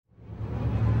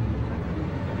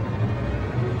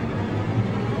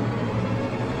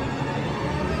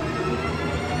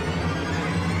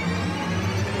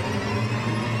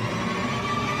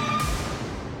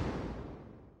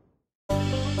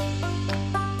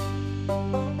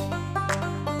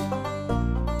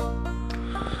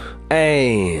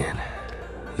And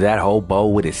that hobo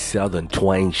with his southern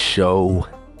twang show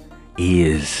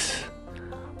is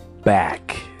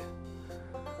back.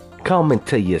 Coming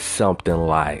to you something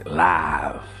like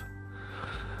live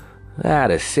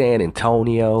out of San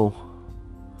Antonio,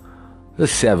 the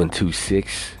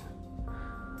 726.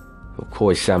 Of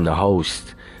course, I'm the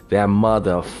host, that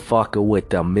motherfucker with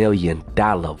the $1 million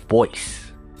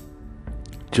voice,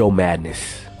 Joe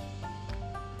Madness.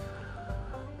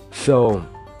 So,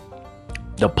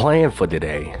 the plan for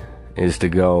today is to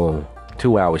go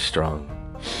 2 hours strong,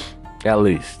 at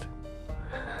least.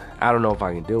 I don't know if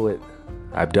I can do it.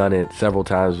 I've done it several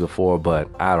times before, but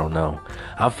I don't know.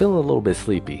 I'm feeling a little bit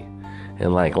sleepy.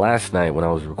 And like last night when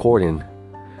I was recording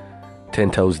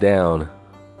 10 Toes Down,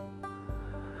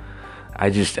 I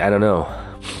don't know.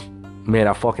 Man,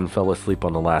 I fucking fell asleep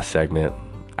on the last segment.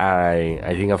 I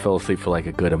think I fell asleep for like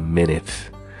a good minute.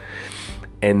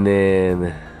 And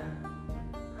then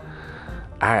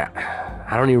I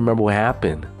don't even remember what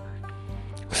happened.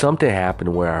 Something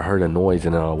happened where I heard a noise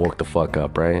and then I woke the fuck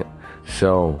up, right?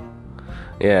 So,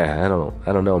 yeah, I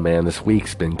don't know, man. This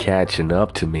week's been catching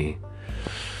up to me.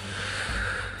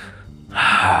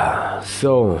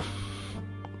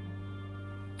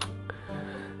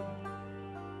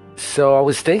 So I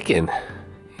was thinking,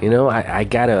 I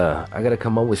gotta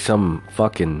come up with some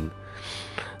fucking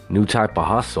new type of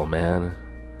hustle, man.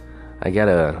 I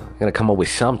gotta come up with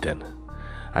something.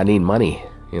 I need money,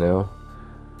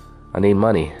 I need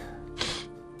money.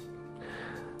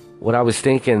 What I was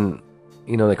thinking,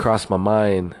 that crossed my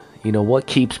mind, what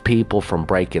keeps people from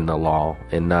breaking the law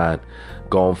and not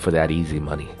going for that easy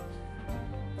money?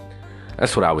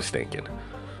 That's what I was thinking.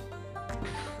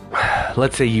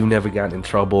 Let's say you never got in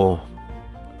trouble.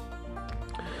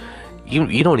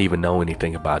 You don't even know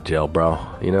anything about jail, bro,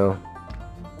 You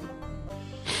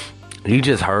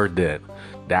just heard that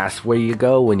that's where you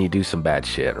go when you do some bad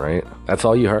shit, right? That's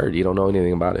all you heard. You don't know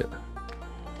anything about it.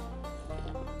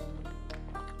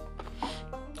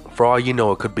 For all you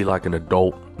know, it could be like an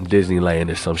adult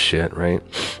Disneyland or some shit, right?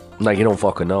 Like, you don't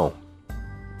fucking know.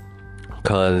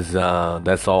 Cause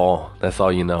that's all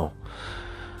you know.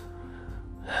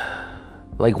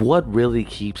 Like, what really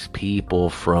keeps people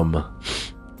from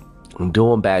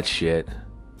doing bad shit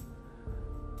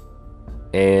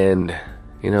and,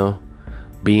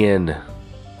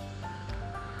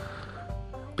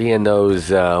 being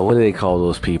those, what do they call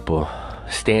those people?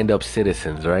 Stand-up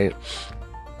citizens, right?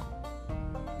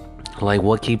 Like,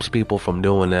 what keeps people from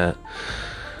doing that?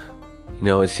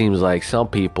 It seems like some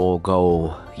people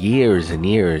go years and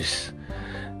years.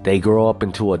 They grow up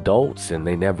into adults and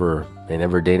they never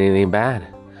did anything bad.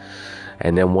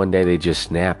 And then one day they just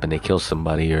snap and they kill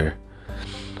somebody, or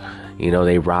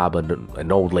they rob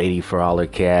an old lady for all her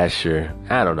cash, or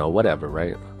I don't know, whatever,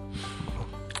 right?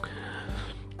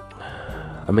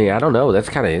 I mean, I don't know. That's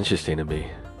kind of interesting to me.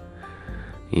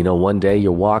 One day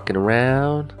you're walking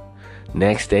around,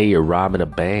 next day you're robbing a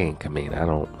bank. I mean, I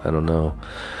don't know.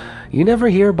 You never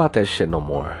hear about that shit no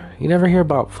more. You never hear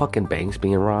about fucking banks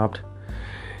being robbed.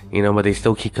 But they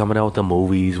still keep coming out with the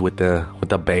movies with the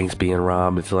banks being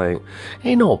robbed. It's like,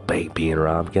 ain't no bank being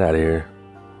robbed. Get out of here.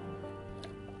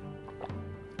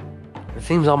 It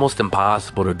seems almost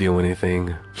impossible to do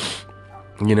anything.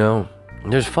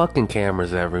 There's fucking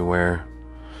cameras everywhere.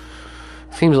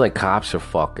 Seems like cops are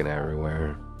fucking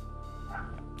everywhere.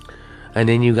 And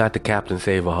then you got the Captain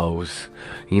Save-A-Hose.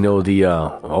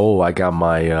 I got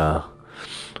my,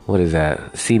 what is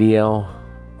that? CDL?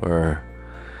 Or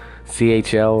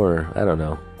CHL? Or, I don't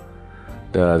know.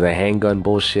 The handgun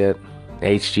bullshit.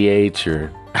 HGH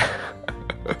or...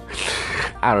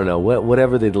 I don't know.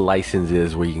 Whatever the license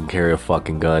is where you can carry a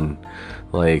fucking gun.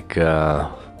 Like,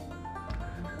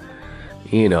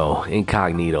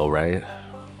 incognito, right?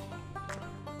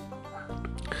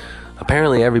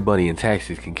 Apparently everybody in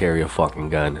Texas can carry a fucking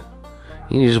gun.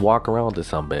 You can just walk around with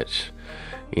some bitch.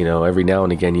 Every now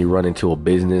and again you run into a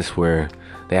business where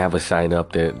they have a sign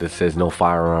up that says no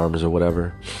firearms or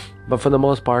whatever. But for the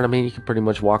most part, I mean, you can pretty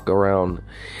much walk around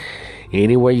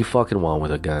anywhere you fucking want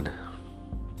with a gun.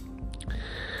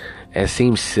 It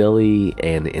seems silly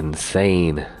and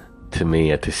insane to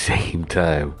me at the same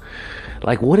time.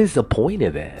 Like, what is the point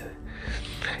of that?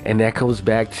 And that goes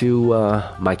back to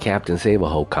my Captain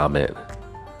Save-A-Ho comment.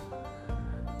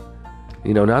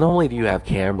 Not only do you have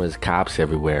cameras, cops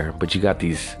everywhere, but you got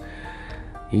these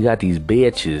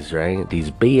bitches, right? These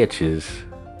bitches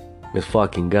with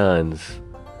fucking guns.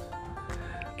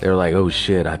 They're like, oh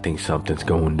shit, I think something's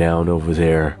going down over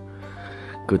there.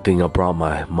 Good thing I brought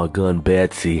my gun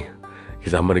Betsy,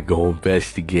 because I'm gonna go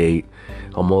investigate.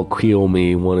 I'm gonna kill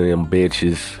me one of them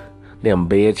bitches.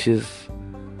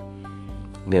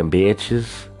 Them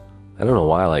bitches. I don't know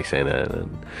why I like saying that.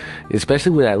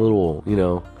 Especially with that little,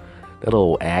 that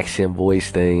little accent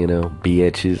voice thing,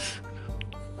 bitches.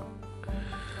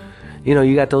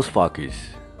 You got those fuckers.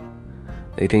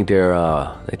 They think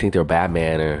they're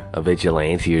Batman or a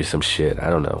vigilante or some shit. I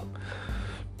don't know.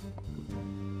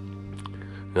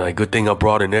 Like, good thing I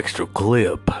brought an extra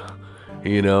clip.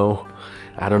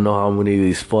 I don't know how many of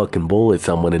these fucking bullets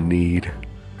I'm gonna need.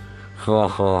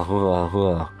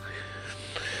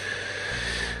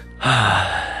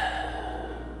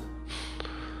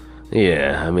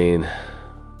 Yeah, I mean,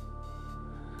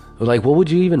 like, what would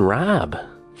you even rob?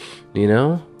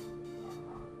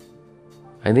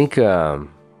 I think a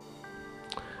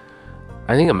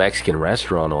Mexican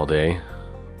restaurant all day.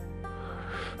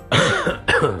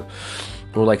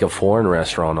 Or like a foreign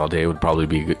restaurant all day would probably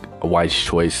be a wise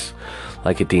choice.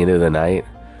 Like at the end of the night,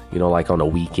 like on a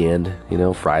weekend,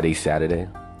 Friday, Saturday.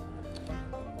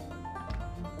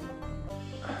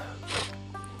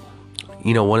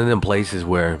 One of them places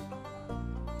where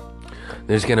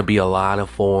there's going to be a lot of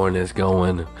foreigners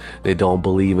going. They don't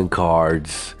believe in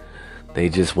cards. They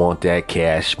just want that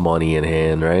cash money in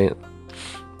hand, right?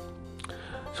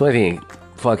 So I think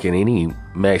fucking any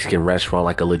Mexican restaurant,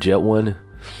 like a legit one,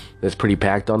 that's pretty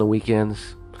packed on the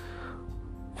weekends,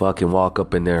 fucking walk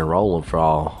up in there and roll them for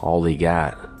all they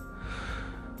got.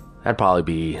 That'd probably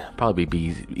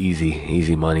be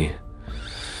easy money.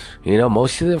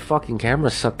 Most of their fucking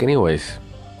cameras suck anyways.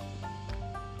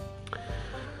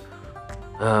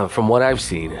 From what I've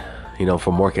seen,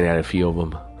 from working at a few of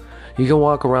them, you can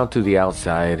walk around to the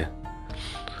outside,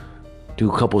 do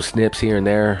a couple snips here and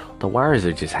there. The wires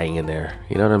are just hanging there.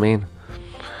 You know what I mean?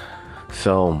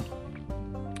 So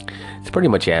it's pretty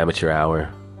much amateur hour.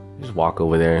 Just walk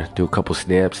over there, do a couple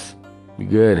snips, be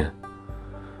good.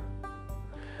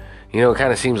 It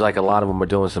kind of seems like a lot of them are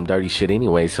doing some dirty shit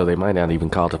anyway, so they might not even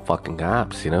call the fucking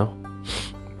cops, And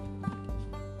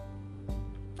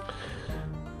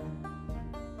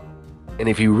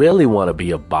if you really want to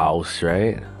be a boss,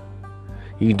 right,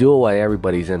 you do it while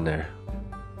everybody's in there.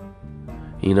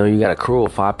 You got a crew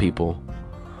of 5 people.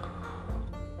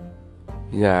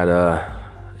 You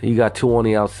got 2 on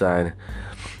the outside,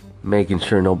 making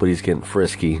sure nobody's getting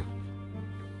frisky.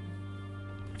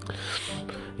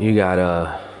 You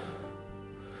got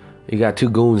 2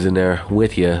 goons in there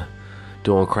with you,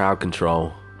 doing crowd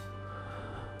control.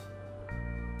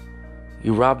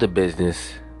 You rob the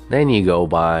business, then you go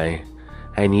by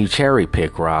and you cherry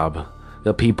pick rob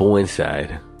the people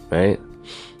inside, right?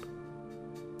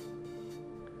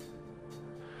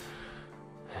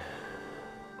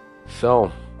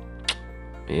 So,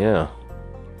 yeah.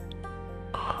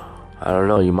 I don't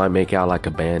know, you might make out like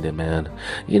a bandit, man.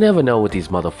 You never know with these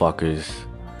motherfuckers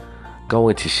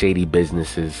going to shady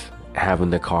businesses, having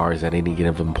the cars at any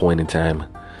given point in time.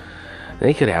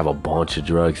 They could have a bunch of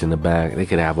drugs in the back. They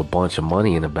could have a bunch of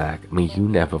money in the back. I mean, you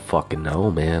never fucking know,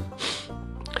 man.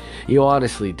 You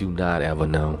honestly do not ever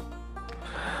know.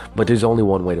 But there's only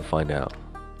one way to find out.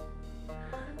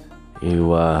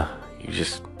 You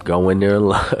just go in there and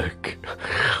look.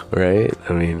 Right?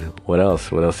 I mean, what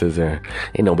else? What else is there?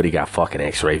 Ain't nobody got fucking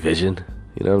X-ray vision.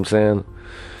 You know what I'm saying?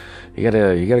 You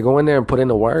gotta go in there and put in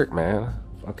the work, man.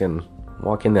 Fucking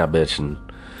walk in that bitch and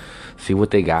see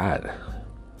what they got.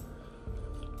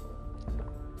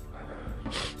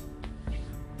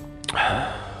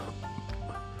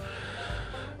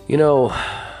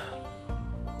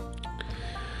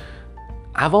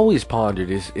 I've always pondered,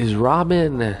 is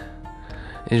robbing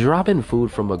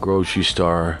food from a grocery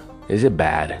store, is it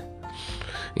bad?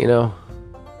 They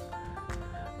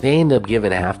end up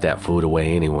giving half that food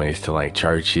away anyways to like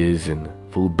churches and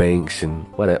food banks and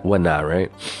whatnot,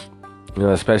 right?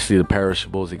 Especially the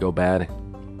perishables that go bad.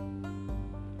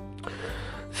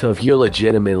 So if you're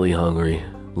legitimately hungry,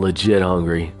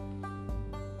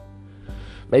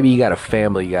 maybe you got a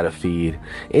family you gotta feed,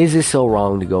 is it so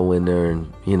wrong to go in there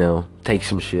and, take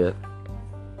some shit?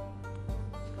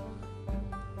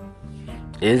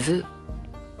 Is it?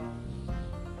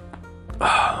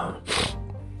 I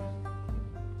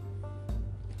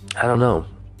don't know.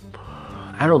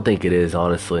 I don't think it is,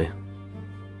 honestly.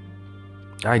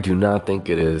 I do not think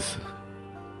it is.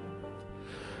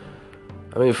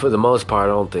 I mean, for the most part, I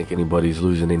don't think anybody's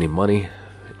losing any money.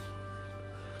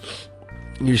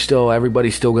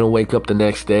 Everybody's still gonna wake up the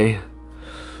next day,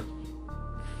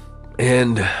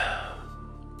 and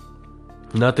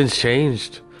nothing's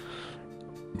changed.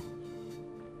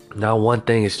 Not one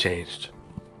thing has changed.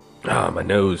 My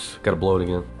nose. Gotta blow it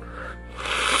again.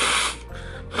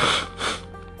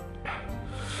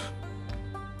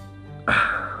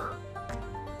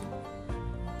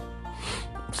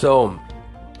 So,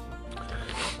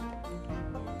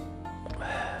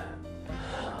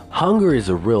 Hunger is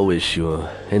a real issue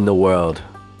in the world.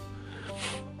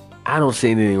 I don't see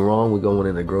anything wrong with going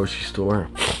in the grocery store,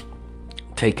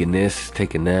 taking this,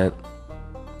 taking that.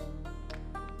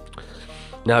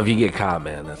 Now, if you get caught,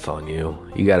 man, that's on you.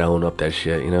 You gotta own up that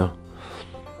shit, you know?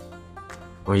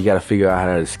 Or you gotta figure out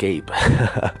how to escape.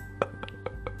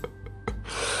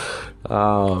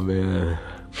 Oh, man.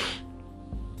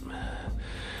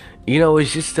 You know,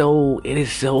 it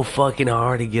is so fucking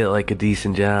hard to get, like, a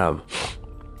decent job.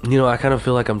 You know, I kind of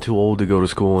feel like I'm too old to go to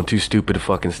school and too stupid to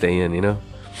fucking stay in, you know?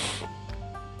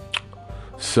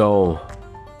 So,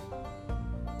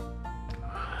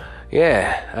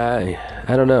 yeah,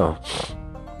 I don't know.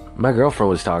 My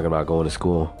girlfriend was talking about going to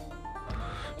school.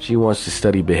 She wants to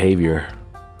study behavior.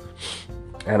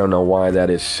 I don't know why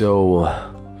that is so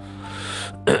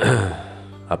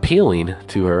appealing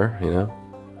to her, you know?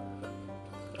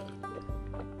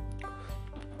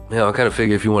 You know, I kind of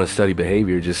figure if you want to study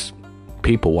behavior, just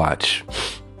people watch.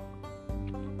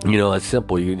 You know, it's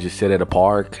simple. You can just sit at a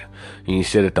park. You can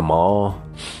sit at the mall.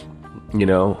 You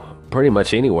know, pretty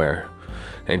much anywhere.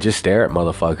 And just stare at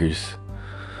motherfuckers.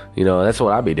 You know, that's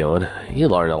what I be doing. You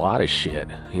learn a lot of shit,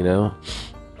 you know?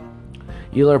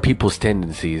 You learn people's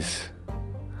tendencies.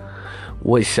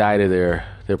 What side of their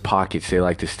pockets they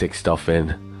like to stick stuff in.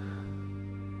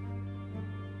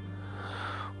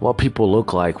 What people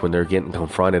look like when they're getting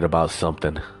confronted about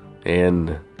something.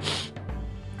 And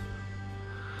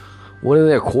what are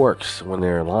their quirks when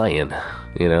they're lying,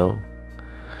 you know?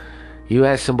 You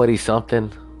ask somebody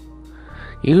something,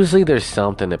 usually there's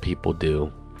something that people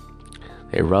do.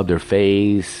 They rub their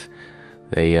face,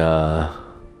 they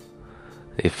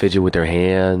fidget with their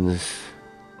hands.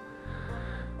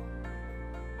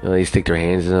 You know, they stick their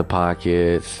hands in their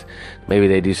pockets. Maybe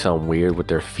they do something weird with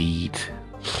their feet.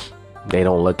 They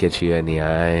don't look at you in the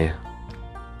eye.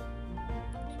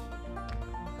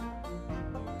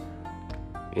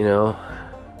 You know,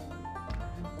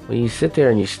 when you sit there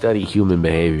and you study human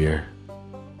behavior,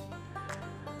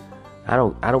 I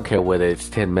don't care whether it's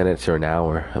 10 minutes or an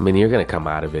hour. I mean, you're going to come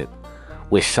out of it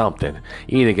with something.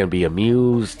 You're either going to be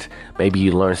amused, maybe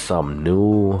you learn something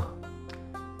new,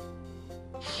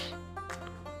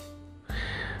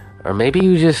 or maybe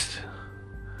you just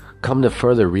come to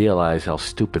further realize how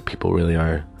stupid people really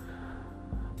are.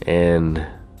 And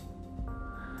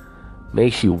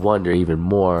makes you wonder even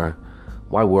more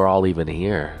why we're all even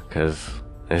here. Because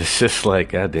it's just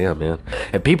like, goddamn, man.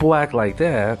 If people act like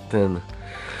that, then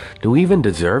do we even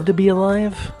deserve to be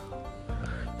alive?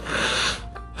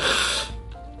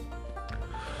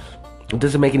 It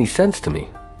doesn't make any sense to me.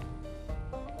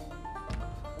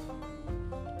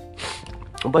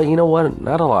 But you know what?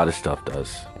 Not a lot of stuff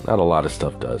does. Not a lot of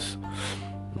stuff does.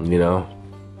 You know?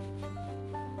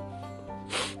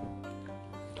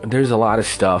 There's a lot of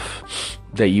stuff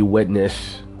that you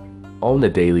witness on a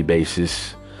daily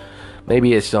basis.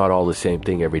 Maybe it's not all the same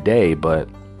thing every day, but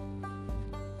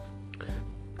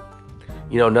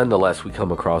you know, nonetheless, we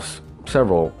come across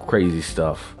several crazy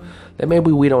stuff that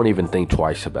maybe we don't even think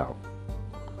twice about.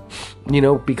 You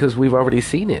know, because we've already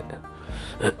seen it.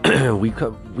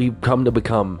 We've come to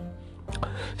become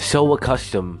so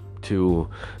accustomed to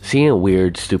seeing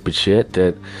weird, stupid shit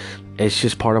that it's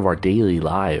just part of our daily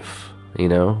life, you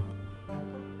know?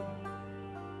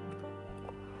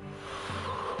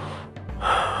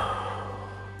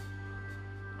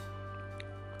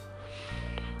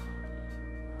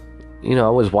 You know,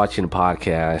 I was watching a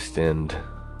podcast and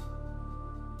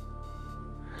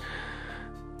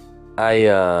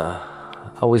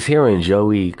I was hearing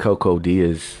Joey Coco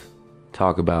Diaz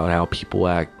talk about how people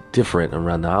act different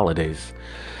around the holidays.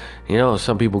 You know,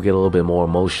 some people get a little bit more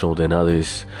emotional than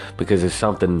others because it's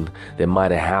something that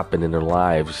might have happened in their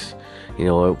lives. You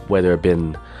know, whether it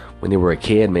been when they were a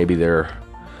kid, maybe their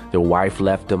wife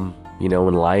left them, you know,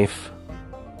 in life.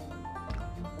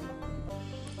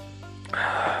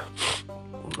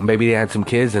 Maybe they had some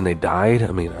kids and they died.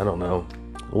 I mean, I don't know.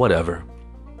 Whatever.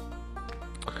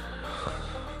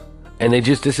 And they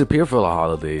just disappear for the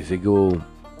holidays. They go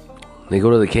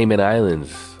to the Cayman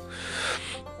Islands.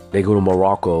 They go to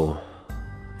Morocco.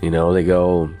 You know, they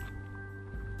go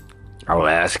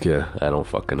Alaska. I don't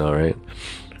fucking know, right?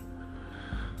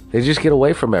 They just get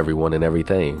away from everyone and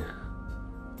everything.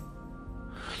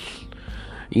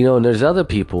 You know, and there's other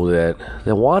people that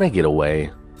want to get away,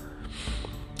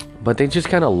 but they just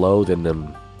kind of loathe in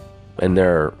them and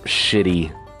their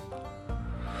shitty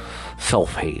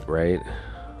self-hate, right?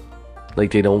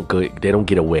 Like they don't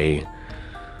get away.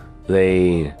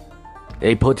 They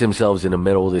put themselves in the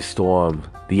middle of the storm,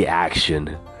 the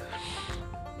action.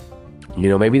 You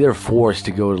know, maybe they're forced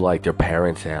to go to like their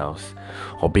parents' house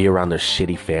or be around their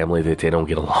shitty family that they don't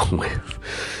get along with.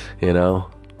 You know?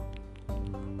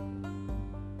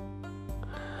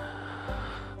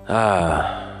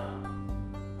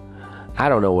 I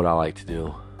don't know what I like to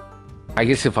do. I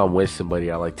guess if I'm with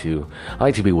somebody, I like to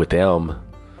be with them.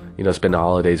 You know, spend the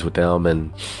holidays with them,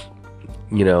 and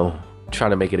you know, try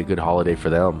to make it a good holiday for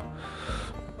them.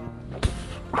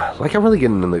 Like, I really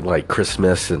get into like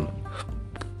Christmas and,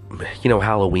 you know,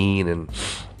 Halloween and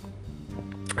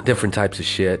different types of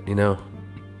shit.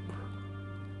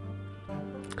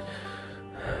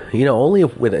 Only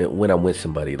when I'm with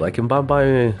somebody. Like, if I'm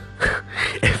by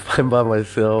if I'm by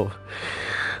myself,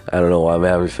 I don't know why I'm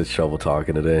having such trouble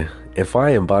talking today. If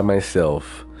I am by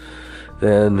myself,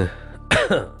 then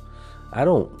I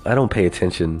don't pay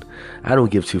attention. I don't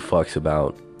give two fucks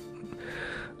about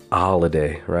a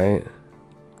holiday, right?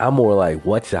 I'm more like,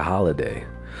 what's a holiday?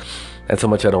 That's how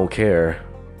much I don't care.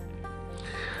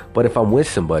 But if I'm with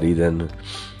somebody, then,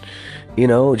 you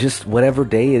know, just whatever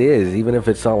day it is, even if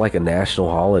it's not like a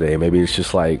national holiday, maybe it's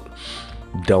just like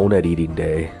donut eating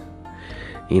day.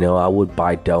 You know, I would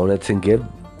buy donuts and give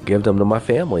them to my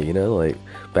family, you know, like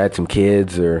if I had some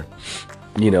kids or,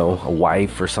 you know, a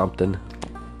wife or something.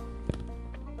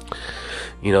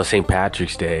 You know, St.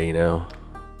 Patrick's Day, you know,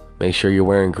 make sure you're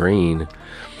wearing green.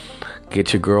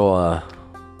 Get your girl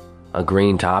a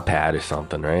green top hat or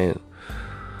something, right?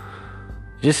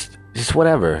 Just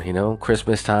whatever, you know.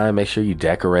 Christmas time, make sure you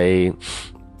decorate.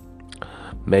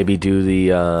 Maybe do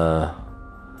the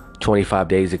 25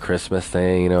 days of Christmas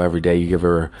thing, you know. Every day you give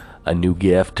her a new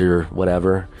gift or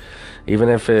whatever, even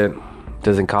if it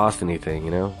doesn't cost anything,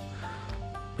 you know.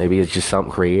 Maybe it's just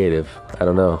something creative. I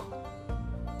don't know.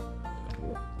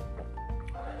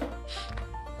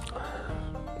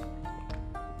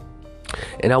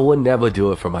 And I would never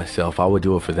do it for myself. I would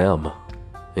do it for them,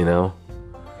 you know.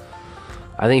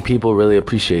 I think people really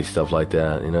appreciate stuff like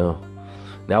that, you know.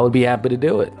 And I would be happy to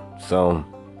do it. So,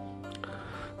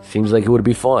 seems like it would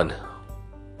be fun.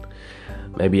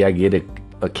 Maybe I get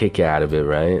a kick out of it,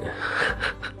 right?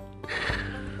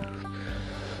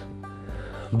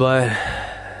 But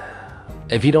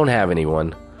if you don't have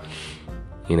anyone,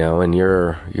 you know, and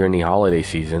you're in the holiday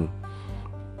season,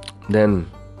 then,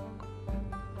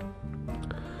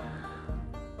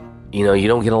 you know, you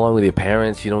don't get along with your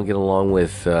parents, you don't get along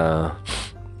with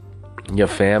your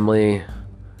family,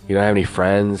 you don't have any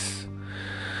friends,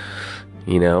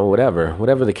 you know,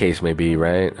 whatever the case may be,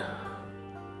 right?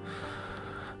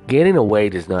 Getting away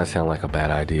does not sound like a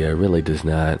bad idea. It really does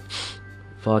not.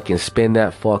 Fucking spin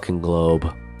that fucking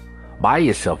globe. Buy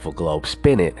yourself a globe,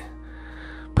 spin it.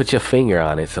 Put your finger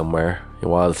on it somewhere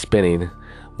while it's spinning.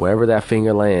 Wherever that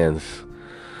finger lands,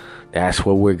 that's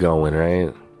where we're going,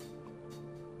 right?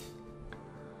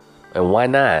 And why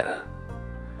not?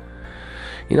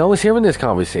 You know, I was hearing this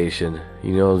conversation,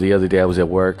 you know, the other day I was at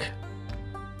work.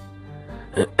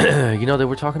 You know, they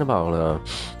were talking about,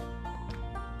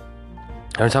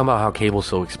 how cable's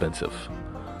so expensive,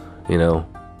 you know.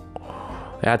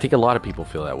 And I think a lot of people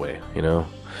feel that way, you know.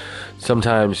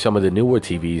 Sometimes some of the newer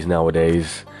TVs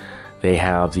nowadays, they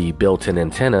have the built-in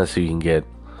antenna so you can get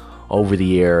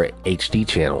over-the-air HD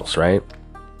channels, right?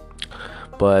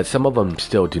 But some of them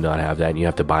still do not have that, and you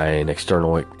have to buy an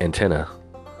external antenna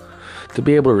to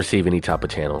be able to receive any type of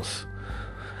channels.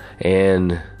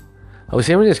 And I was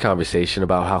having this conversation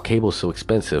about how cable's so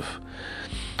expensive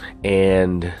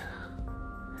and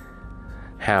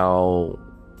how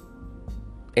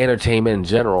entertainment in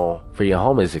general for your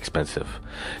home is expensive.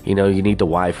 You know, you need the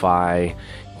Wi-Fi,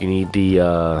 you need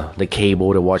the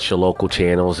cable to watch your local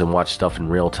channels and watch stuff in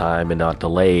real time and not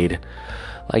delayed.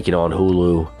 Like, you know, on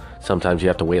Hulu, sometimes you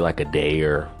have to wait like a day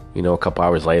or, you know, a couple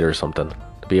hours later or something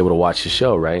to be able to watch the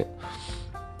show, right?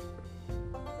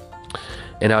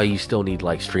 And now you still need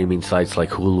like streaming sites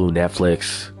like Hulu,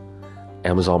 Netflix,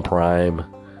 Amazon Prime,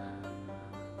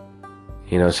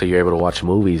 you know, so you're able to watch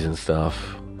movies and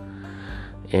stuff.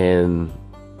 And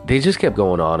they just kept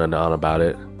going on and on about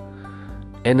it.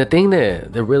 And the thing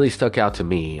that really stuck out to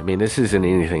me, I mean, this isn't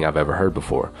anything I've ever heard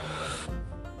before.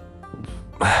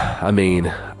 I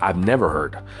mean, I've never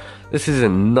heard. This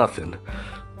isn't nothing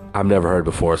I've never heard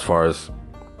before as far as,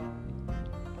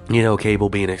 you know, cable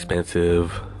being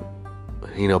expensive.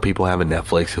 You know, people having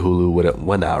Netflix, Hulu,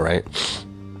 whatnot, right?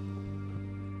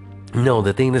 No,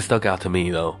 the thing that stuck out to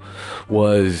me, though,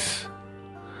 was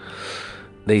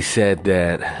they said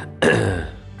that,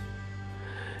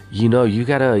 you know, you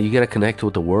gotta connect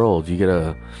with the world. You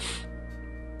gotta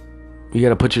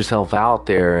put yourself out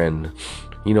there and,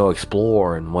 you know,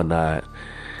 explore and whatnot.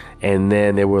 And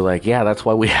then they were like, yeah, that's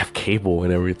why we have cable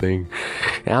and everything.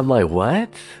 And I'm like, what?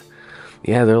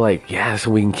 Yeah, they're like, yeah,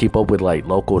 so we can keep up with like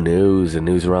local news and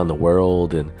news around the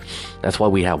world, and that's why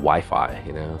we have Wi-Fi,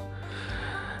 you know.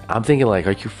 I'm thinking like,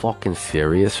 are you fucking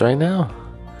serious right now?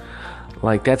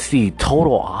 Like, that's the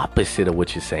total opposite of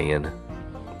what you're saying.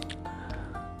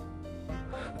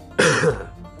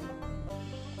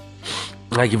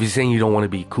 Like, if you're saying you don't want to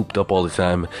be cooped up all the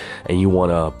time and you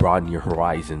want to broaden your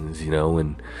horizons,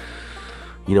 and,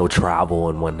 travel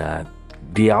and whatnot,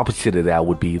 the opposite of that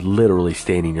would be literally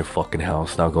staying in your fucking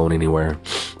house, not going anywhere.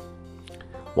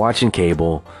 Watching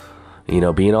cable,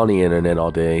 being on the internet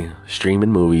all day,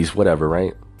 streaming movies, whatever,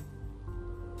 right?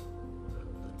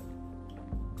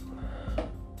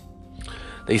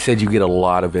 They said you get a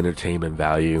lot of entertainment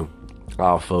value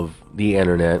off of the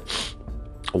internet,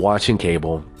 watching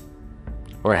cable,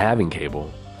 or having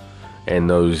cable, and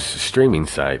those streaming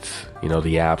sites, the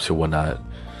apps or whatnot.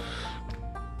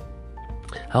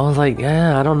 I was like,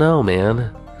 yeah, I don't know,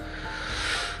 man.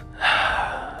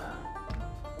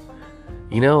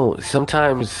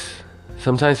 Sometimes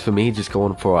for me, just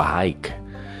going for a hike,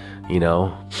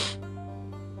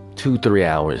 2-3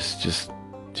 hours,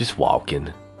 just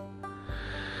walking,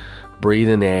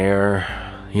 breathing air,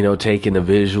 taking the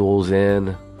visuals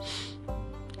in.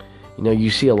 You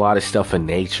see a lot of stuff in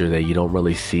nature that you don't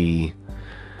really see,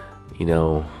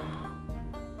 in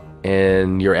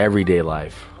your everyday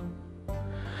life.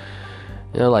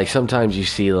 Like sometimes you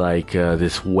see like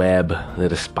this web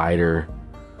that a spider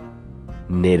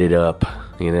knitted up,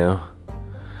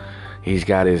 He's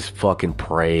got his fucking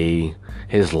prey,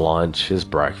 his lunch, his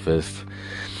breakfast,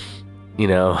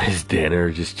 his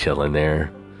dinner, just chilling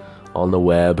there on the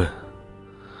web,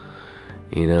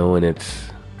 and it's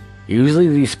usually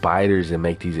these spiders that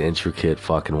make these intricate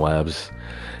fucking webs,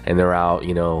 and they're out,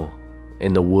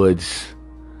 in the woods.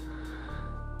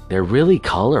 They're really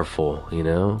colorful,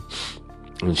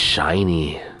 and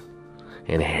shiny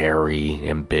and hairy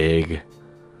and big.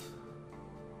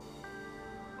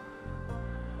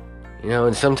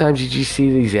 And sometimes you just see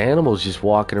these animals just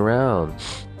walking around.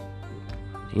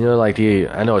 Like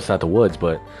I know it's not the woods,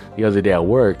 but the other day at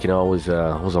work, I was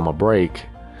on my break,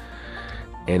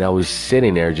 and I was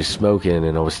sitting there just smoking,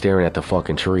 and I was staring at the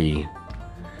fucking tree,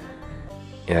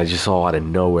 and I just saw out of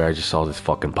nowhere, I just saw this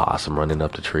fucking possum running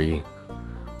up the tree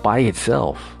by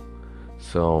itself.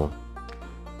 So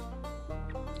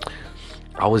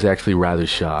I was actually rather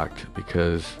shocked,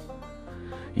 because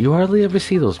you hardly ever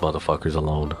see those motherfuckers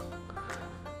alone.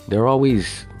 They're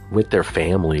always with their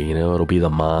family, It'll be the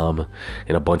mom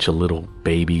and a bunch of little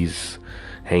babies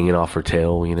hanging off her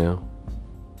tail,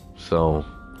 So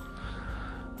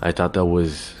I thought that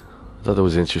was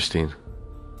interesting.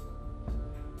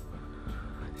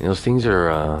 Those things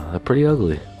are pretty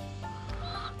ugly.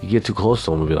 You get too close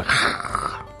to them, it'll be like,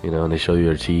 and they show you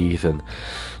their teeth, and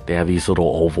they have these little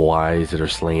oval eyes that are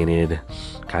slanted,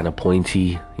 kind of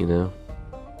pointy,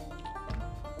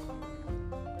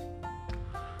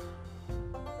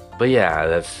 But yeah,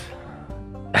 that's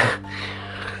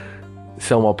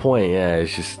so my point. Yeah,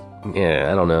 it's just,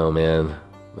 I don't know, man.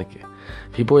 Like,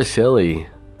 people are silly.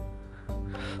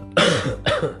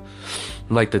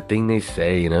 Like the thing they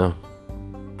say,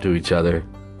 to each other.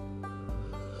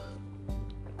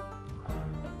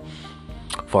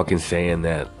 Fucking saying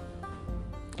that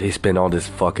they spend all this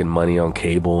fucking money on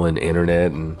cable and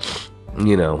internet and,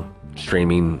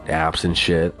 streaming apps and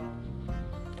shit,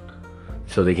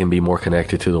 so they can be more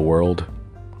connected to the world.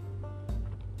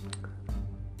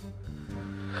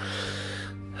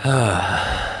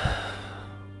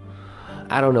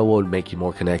 I don't know what would make you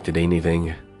more connected to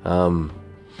anything.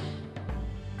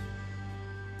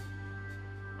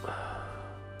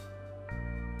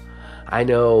 I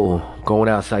know going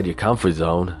outside your comfort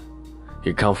zone,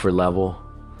 your comfort level,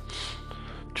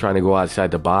 trying to go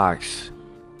outside the box,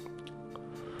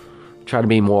 trying to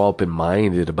be more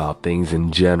open-minded about things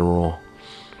in general.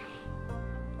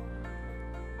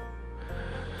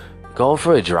 Going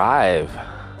for a drive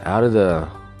out of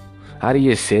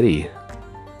your city.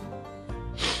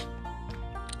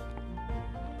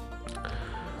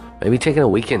 Maybe taking a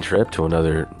weekend trip to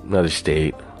another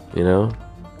state,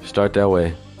 Start that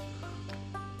way.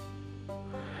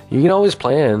 You can always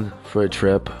plan for a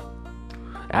trip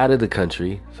out of the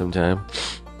country sometime.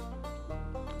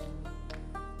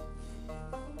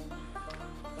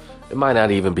 It might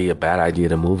not even be a bad idea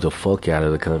to move the fuck out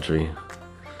of the country.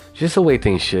 Just the way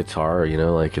things shits are,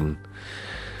 like in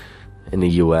the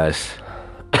US.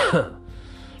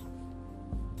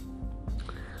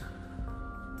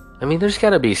 I mean, there's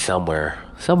gotta be somewhere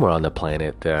on the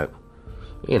planet that,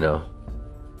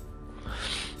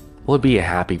 would be a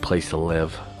happy place to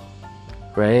live.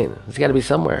 Right? There's gotta be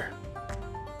somewhere.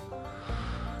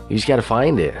 You just gotta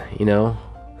find it, The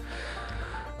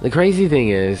crazy thing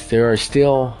is, there are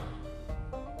still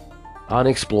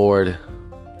unexplored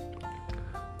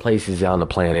places on the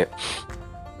planet,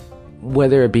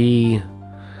 whether it be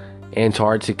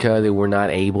Antarctica that we're not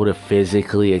able to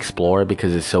physically explore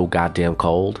because it's so goddamn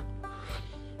cold,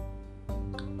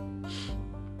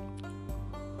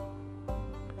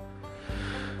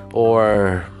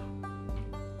 or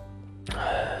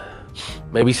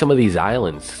maybe some of these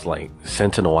islands like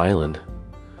Sentinel Island,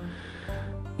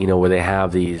 where they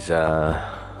have these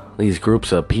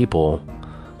groups of people,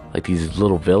 like these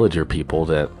little villager people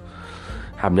that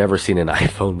have never seen an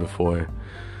iPhone before.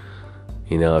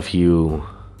 If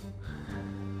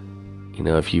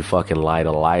you fucking light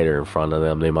a lighter in front of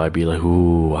them, they might be like,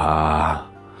 ooh, ah.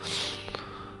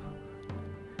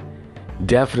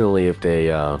 Definitely if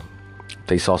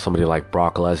they saw somebody like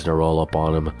Brock Lesnar roll up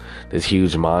on them, this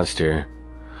huge monster,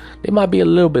 they might be a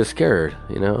little bit scared,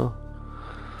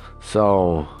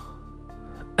 So,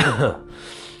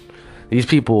 these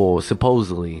people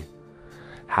supposedly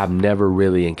have never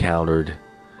really encountered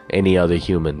any other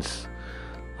humans.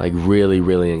 Like, really,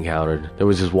 really encountered. There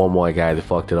was just one white guy that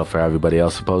fucked it up for everybody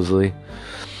else, supposedly.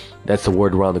 That's the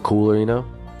word around the cooler,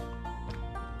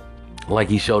 Like,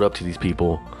 he showed up to these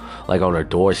people, like, on their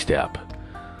doorstep.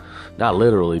 Not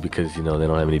literally, because, they don't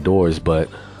have any doors, but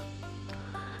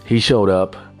he showed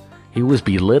up. He was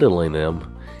belittling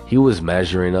them. He was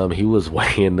measuring them. He was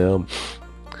weighing them.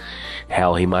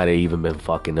 Hell, he might have even been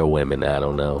fucking their women. I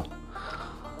don't know.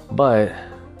 But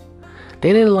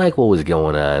they didn't like what was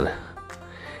going on.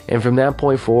 And from that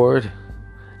point forward,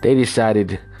 they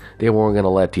decided they weren't going to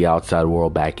let the outside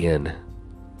world back in.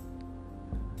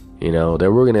 They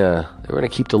were gonna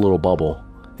keep the little bubble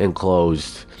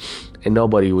enclosed, and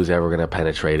nobody was ever gonna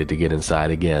penetrate it to get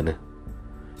inside again.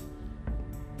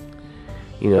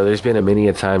 There's been many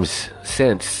a times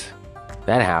since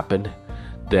that happened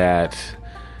that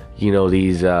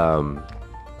these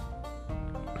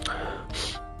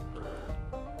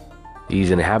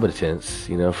inhabitants,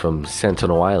 from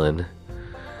Sentinel Island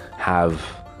have,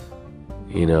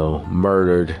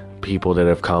 murdered people that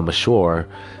have come ashore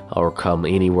or come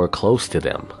anywhere close to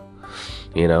them,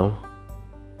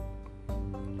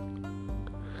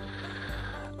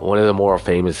 One of the more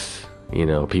famous,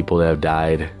 people that have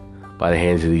died by the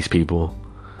hands of these people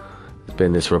has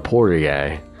been this reporter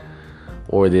guy,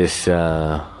 or this,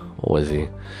 what was he? I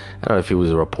don't know if he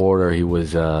was a reporter. He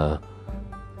was a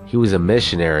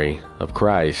missionary of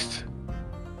Christ.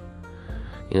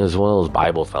 He was one of those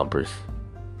Bible thumpers.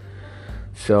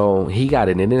 So he got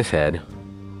it in his head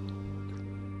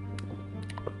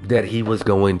that he was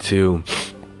going to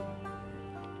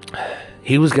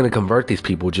convert these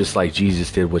people just like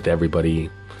Jesus did with everybody,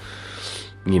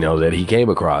 that he came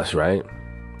across, right?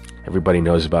 Everybody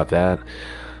knows about that.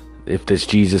 If this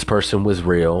Jesus person was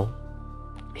real,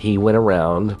 he went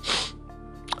around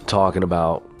talking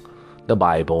about the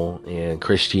Bible and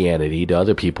Christianity to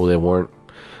other people that weren't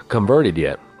converted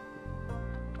yet.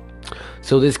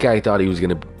 So this guy thought he's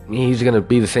gonna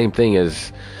be the same thing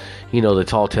as, the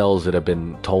tall tales that have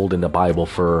been told in the Bible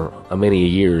for many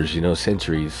years,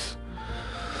 centuries.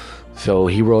 So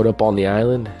he rode up on the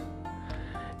island,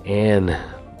 and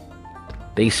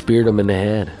they speared him in the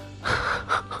head.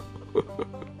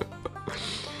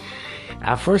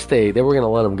 At first they were gonna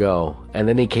let him go, and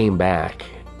then he came back,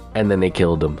 and then they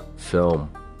killed him. So,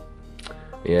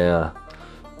 yeah.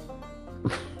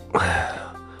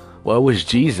 Well, it was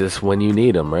Jesus when you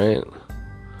need him, right?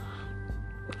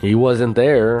 He wasn't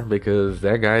there because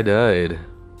that guy died.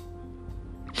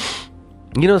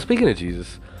 Speaking of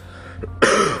Jesus.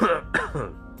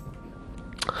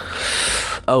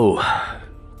 Oh.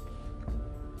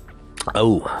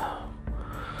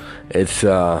 It's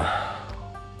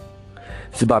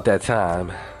about that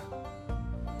time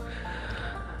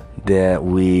that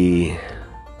we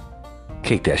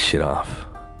kick that shit off.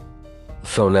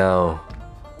 So now,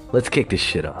 let's kick this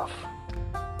shit off.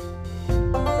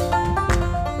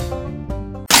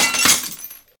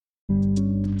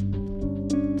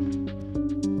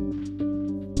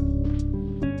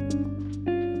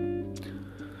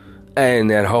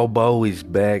 And that hobo is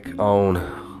back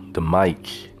on the mic.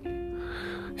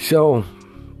 So,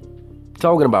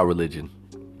 talking about religion.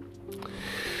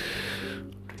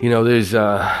 There's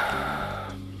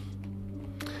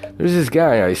this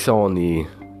guy I saw on the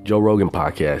Joe Rogan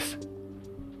podcast.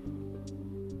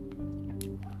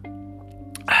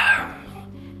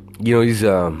 He's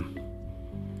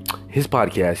his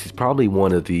podcast is probably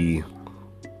one of the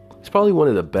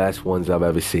best ones I've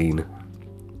ever seen.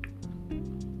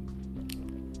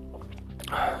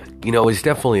 It's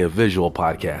definitely a visual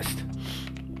podcast.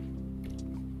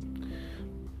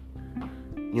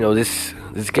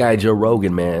 This guy Joe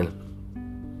Rogan, man,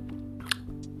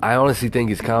 I honestly think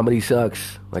his comedy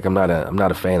sucks. Like, I'm not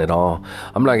a fan at all.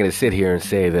 I'm not gonna sit here and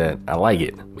say that I like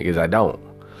it, because I don't.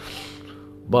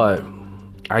 But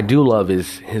I do love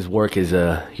his work as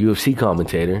a UFC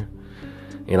commentator,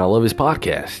 and I love his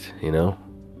podcast.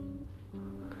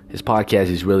 His podcast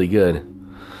is really good.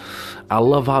 I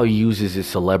love how he uses his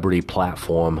celebrity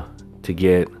platform to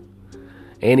get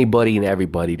anybody and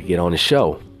everybody to get on his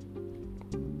show.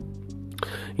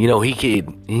 He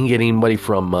can get anybody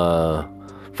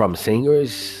from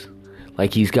singers,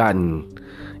 like he's gotten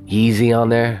Yeezy on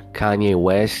there, Kanye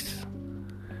West.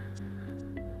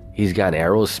 He's got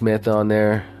Aerosmith on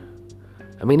there.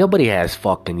 I mean, nobody has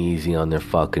fucking Yeezy on their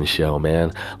fucking show,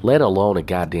 man. Let alone a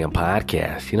goddamn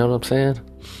podcast. You know what I'm saying?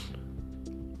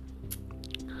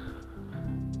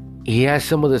 He has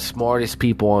some of the smartest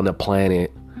people on the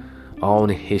planet on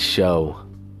his show.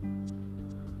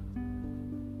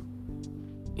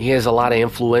 He has a lot of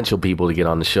influential people to get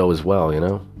on the show as well, I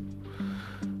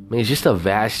mean, it's just a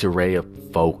vast array of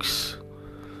folks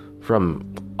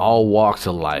from all walks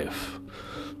of life,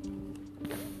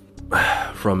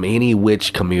 from any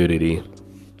which community.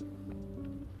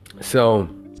 So,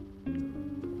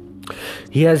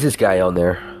 he has this guy on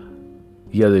there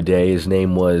the other day. His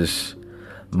name was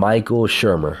Michael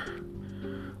Shermer.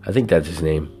 I think that's his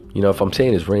name. If I'm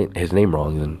saying his name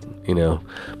wrong, then,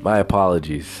 my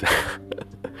apologies.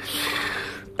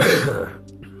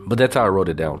 But that's how I wrote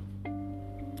it down.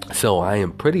 So I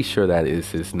am pretty sure that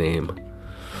is his name.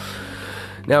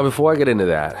 Now, before I get into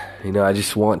that, I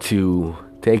just want to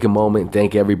take a moment and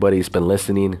thank everybody who's been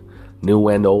listening, new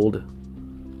and old.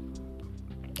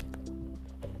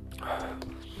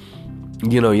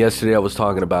 Yesterday I was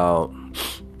talking about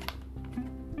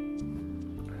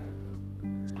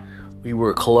we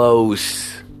were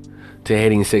close to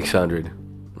hitting 600,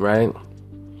 right?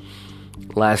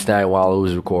 Last night while I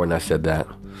was recording, I said that.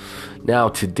 Now,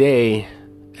 today,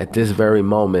 at this very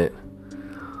moment,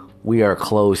 we are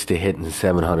close to hitting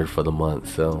 700 for the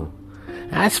month. So,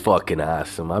 that's fucking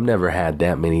awesome. I've never had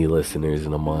that many listeners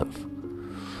in a month.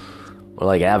 Or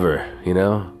like ever,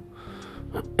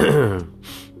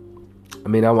 I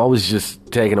mean, I was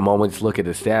just taking a moment to look at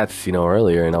the stats,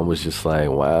 earlier, and I was just like,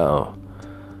 wow.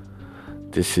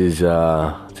 This is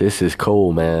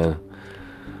cool, man.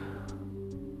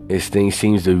 This thing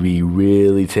seems to be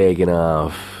really taking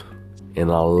off,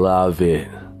 and I love it.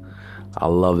 I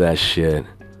love that shit,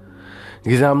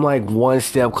 because I'm like one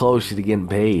step closer to getting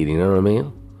paid, you know what I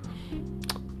mean?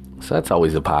 So that's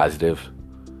always a positive.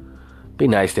 Be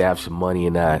nice to have some money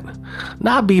and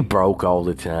not be broke all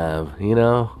the time,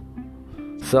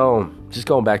 So, just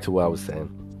going back to what I was saying.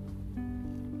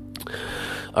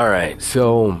 Alright,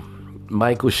 so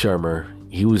Michael Shermer,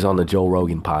 he was on the Joe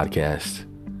Rogan podcast.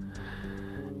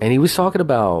 And he was talking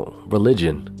about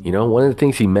religion. One of the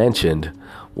things he mentioned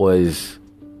was,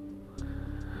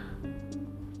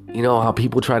 how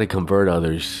people try to convert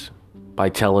others by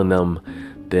telling them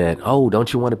that, oh,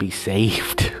 don't you want to be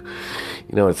saved?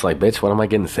 It's like, bitch, what am I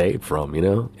getting saved from,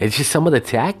 It's just some of the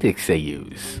tactics they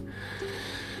use.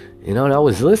 And I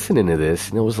was listening to this,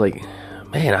 and it was like,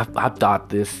 man, I've thought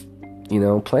this,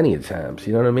 plenty of times,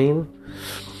 you know what I mean?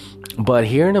 But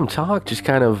hearing him talk just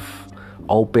kind of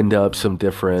opened up some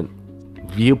different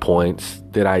viewpoints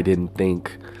that I didn't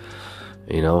think,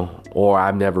 or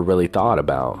I've never really thought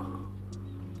about.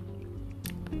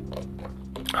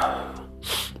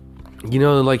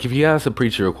 Like if you ask a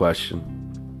preacher a question,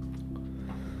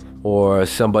 or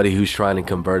somebody who's trying to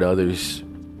convert others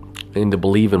into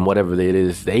believing whatever it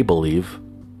is they believe,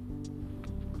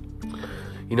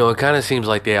 it kind of seems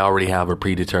like they already have a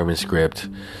predetermined script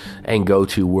and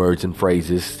go-to words and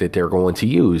phrases that they're going to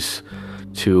use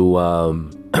to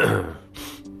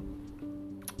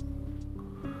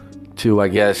I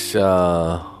guess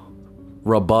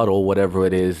rebuttal whatever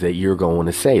it is that you're going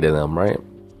to say to them, right?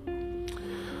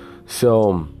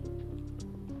 So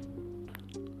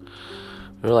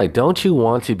they're like, don't you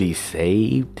want to be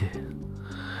saved?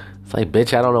 It's like,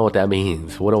 bitch, I don't know what that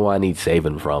means. What do I need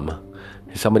saving from?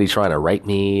 Is somebody trying to rape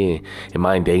me? Am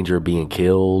I in danger of being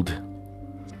killed?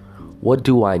 What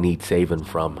do I need saving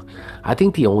from? I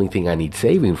think the only thing I need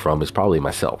saving from is probably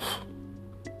myself.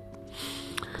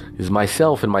 Because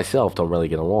myself and myself don't really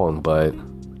get along, but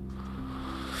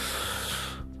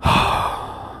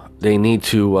they need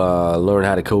to learn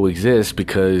how to coexist,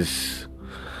 because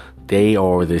they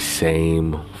are the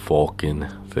same fucking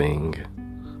thing.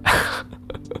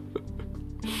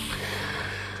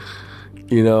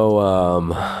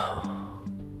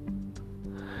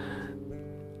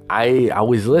 I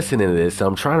was listening to this, so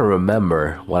I'm trying to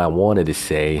remember what I wanted to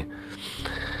say.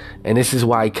 And this is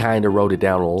why I kind of wrote it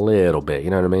down a little bit, you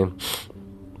know what I mean?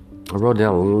 I wrote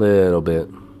down a little bit.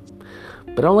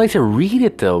 But I don't like to read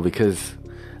it, though, because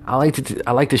I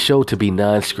like the show to be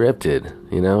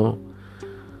non-scripted, you know?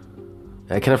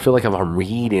 I kind of feel like if I'm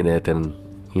reading it, then,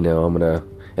 you know,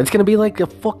 it's gonna be like a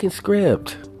fucking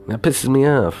script. That pisses me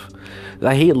off.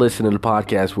 I hate listening to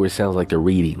podcasts where it sounds like they're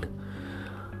reading.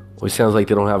 Or it sounds like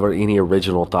they don't have any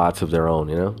original thoughts of their own,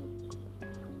 you know?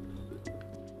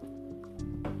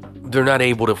 They're not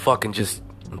able to fucking just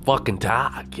fucking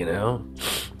talk, you know?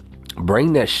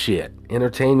 Bring that shit.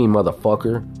 Entertain me,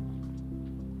 motherfucker.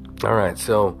 Alright,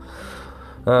 so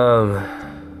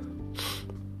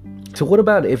what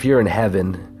about if you're in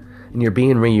heaven and you're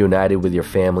being reunited with your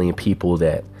family and people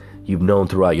that you've known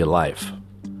throughout your life?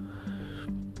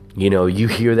 You know, you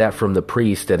hear that from the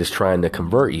priest that is trying to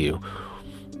convert you.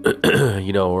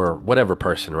 You know, or whatever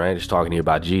person, right? Is talking to you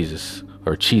about Jesus.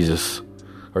 Or Jesus.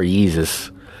 Or Jesus.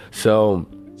 So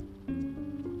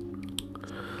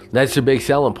that's their big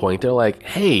selling point. They're like,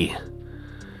 hey,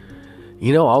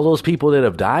 you know, all those people that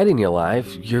have died in your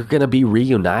life, you're going to be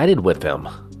reunited with them.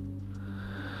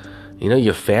 You know,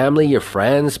 your family, your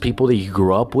friends, people that you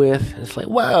grew up with. It's like,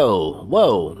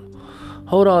 whoa.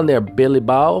 Hold on there, Billy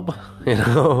Bob. You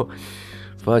know,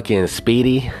 fucking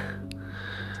Speedy.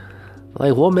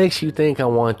 Like, what makes you think I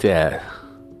want that?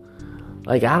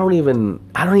 Like, I don't even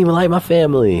like my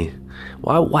family.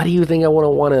 Why do you think I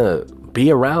want to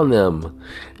be around them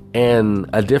in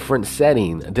a different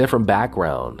setting, a different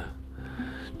background?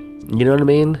 You know what I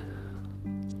mean?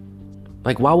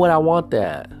 Like, why would I want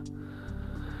that?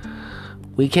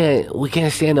 We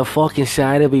can't stand the fucking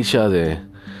side of each other.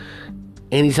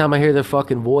 Anytime I hear their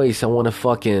fucking voice, I want to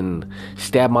fucking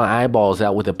stab my eyeballs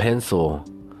out with a pencil.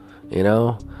 You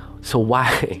know? So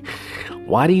why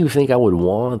do you think I would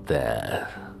want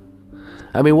that?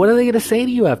 I mean, what are they going to say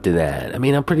to you after that? I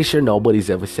mean, I'm pretty sure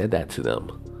nobody's ever said that to them.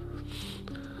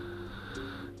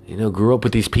 You know, grew up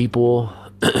with these people.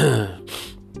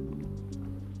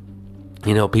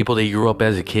 You know, people that you grew up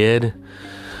as a kid.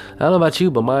 I don't know about you,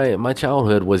 but my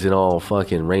childhood wasn't all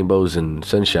fucking rainbows and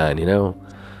sunshine, you know?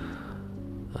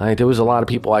 Like, there was a lot of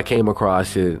people I came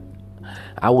across that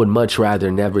I would much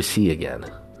rather never see again.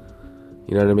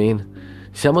 You know what I mean?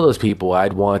 Some of those people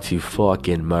I'd want to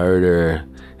fucking murder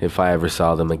if I ever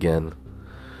saw them again.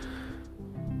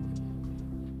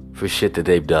 For shit that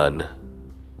they've done.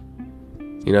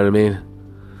 You know what I mean?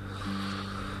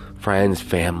 Friends,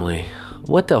 family.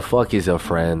 What the fuck is a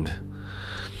friend?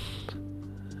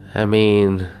 I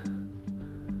mean,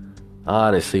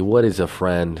 honestly, what is a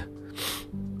friend?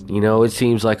 You know, it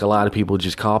seems like a lot of people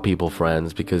just call people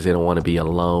friends because they don't want to be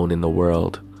alone in the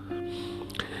world.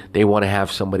 They want to have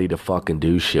somebody to fucking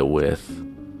do shit with.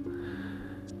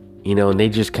 You know, and they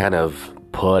just kind of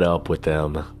put up with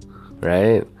them,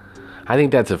 right? I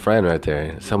think that's a friend right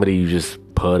there. Somebody you just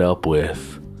put up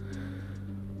with.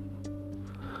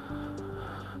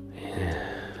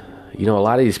 You know, a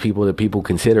lot of these people that people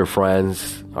consider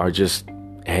friends are just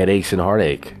headaches and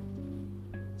heartache.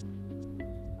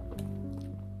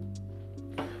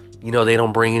 You know, they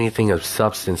don't bring anything of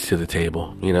substance to the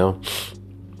table, you know?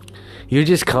 You're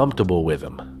just comfortable with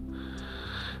them.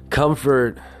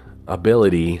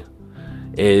 Comfortability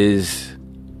is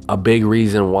a big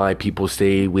reason why people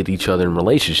stay with each other in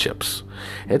relationships.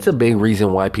 It's a big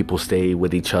reason why people stay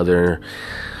with each other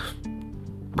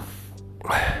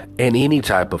in any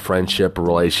type of friendship or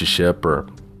relationship or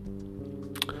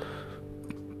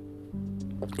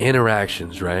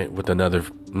interactions, right, with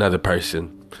another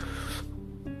person.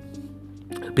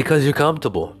 Because you're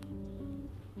comfortable.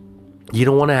 You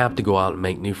don't want to have to go out and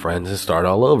make new friends and start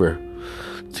all over.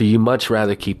 So you much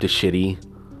rather keep the shitty,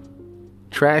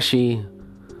 trashy,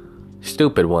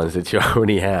 stupid ones that you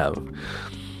already have.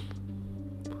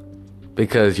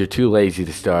 Because you're too lazy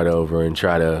to start over and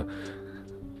try to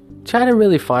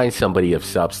really find somebody of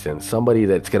substance. Somebody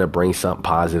that's going to bring something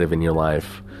positive in your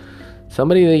life.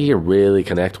 Somebody that you can really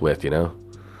connect with, you know?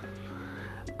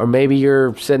 Or maybe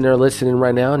you're sitting there listening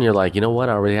right now and you're like, you know what,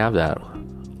 I already have that.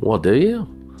 Well, do you?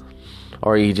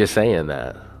 Or are you just saying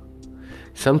that?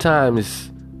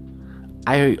 Sometimes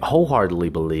I wholeheartedly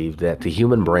believe that the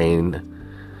human brain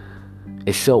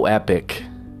is so epic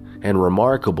and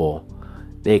remarkable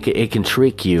that it can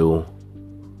trick you.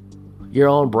 Your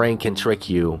own brain can trick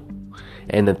you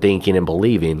into thinking and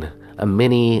believing a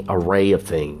many array of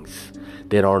things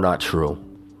that are not true.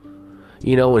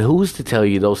 You know, and who's to tell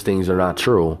you those things are not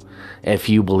true if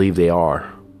you believe they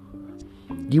are?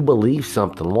 You believe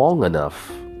something long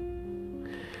enough,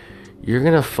 you're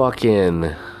gonna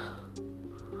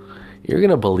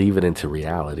believe it into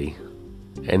reality.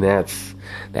 And that's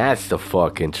the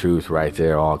fucking truth right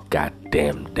there all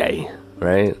goddamn day,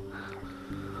 right?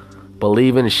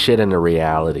 believing shit into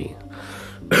reality.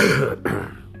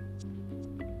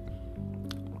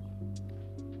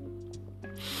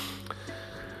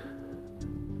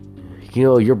 You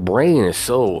know, your brain is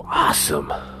so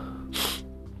awesome.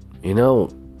 You know,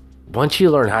 once you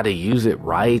learn how to use it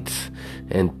right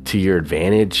and to your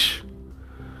advantage,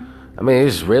 I mean,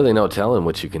 there's really no telling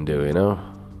what you can do, you know?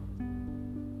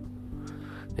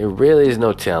 There really is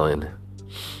no telling.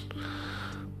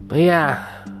 But yeah,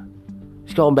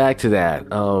 just going back to that.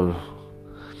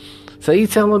 So you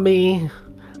telling me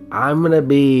I'm gonna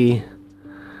be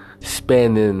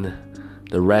spending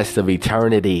the rest of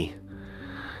eternity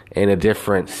in a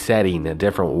different setting, a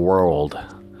different world,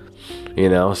 you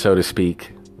know, so to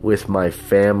speak, with my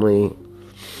family,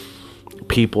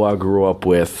 people I grew up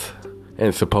with,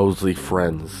 and supposedly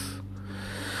friends.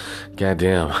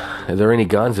 Goddamn, are there any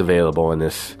guns available in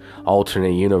this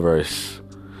alternate universe?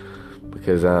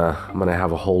 Because I'm gonna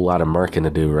have a whole lot of murking to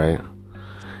do, right?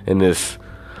 In this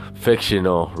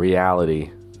fictional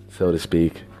reality, so to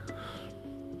speak.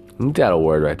 Ain't that a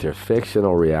word right there?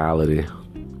 Fictional reality.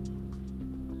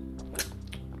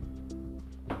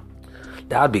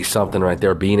 That would be something right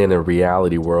there, being in a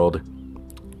reality world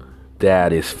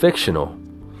that is fictional.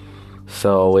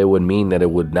 So it would mean that it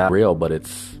would not be real, but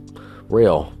it's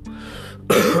real.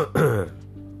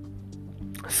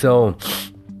 So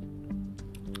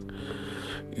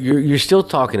you're still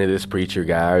talking to this preacher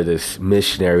guy or this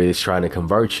missionary that's trying to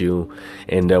convert you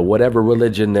into whatever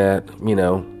religion that, you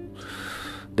know,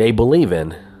 they believe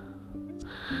in.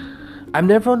 I've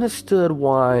never understood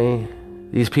why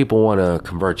these people want to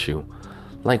convert you.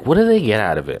 Like, what do they get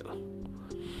out of it?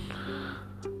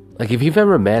 Like, if you've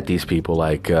ever met these people,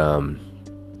 like, I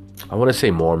want to say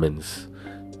Mormons,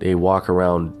 they walk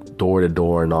around door to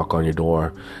door and knock on your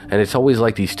door, and it's always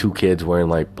like these two kids wearing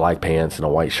like black pants and a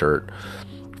white shirt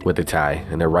with a tie,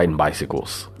 and they're riding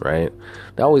bicycles, right?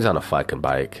 They're always on a fucking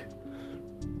bike.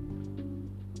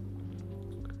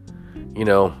 You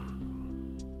know,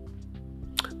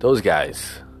 those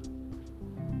guys.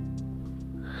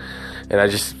 And I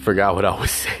just forgot what I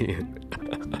was saying.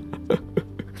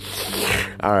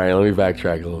 All right, let me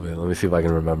backtrack a little bit. Let me see if I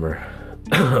can remember.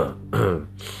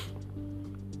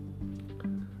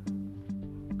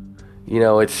 You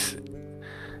know, it's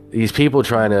these people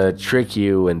trying to trick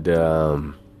you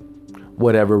into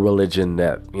whatever religion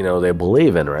that, you know, they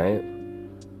believe in, right?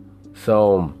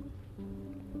 So,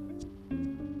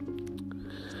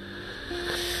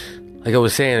 like I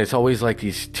was saying, it's always like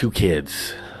these two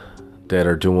kids that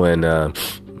are doing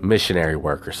missionary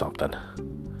work or something.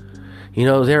 You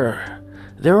know,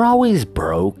 they're always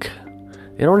broke.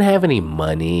 They don't have any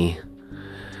money.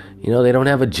 You know, they don't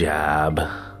have a job.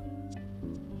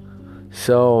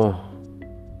 So,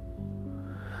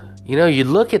 you know, you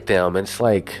look at them and it's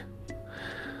like,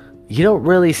 you don't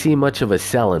really see much of a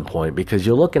selling point, because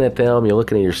you're looking at them, you're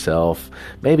looking at yourself.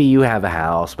 Maybe you have a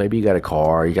house, maybe you got a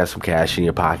car, you got some cash in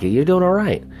your pocket. You're doing all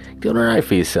right. You're doing all right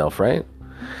for yourself, right?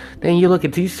 Then you look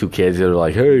at these two kids that are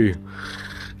like, hey,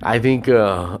 I think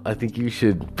you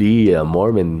should be a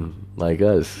Mormon like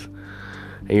us.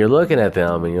 And you're looking at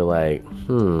them and you're like,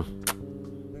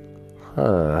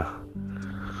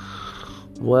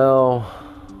 well,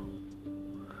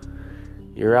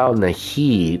 you're out in the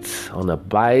heat on a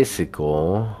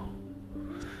bicycle.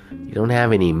 You don't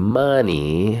have any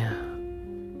money.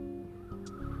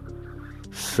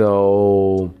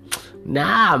 So,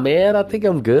 nah, man, I think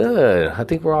I'm good. I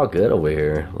think we're all good over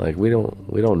here. Like, we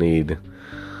don't need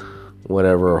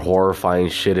whatever horrifying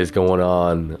shit is going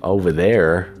on over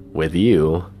there with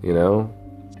you, you know?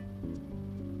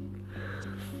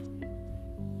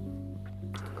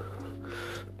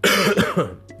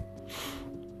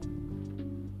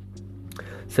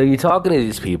 So you're talking to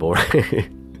these people, right?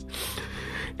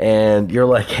 And you're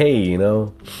like, hey, you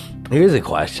know, here's a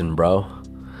question, bro.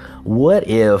 What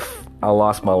if I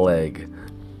lost my leg?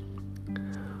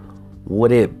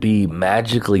 Would it be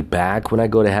magically back when I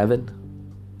go to heaven?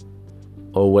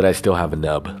 Or would I still have a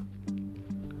nub?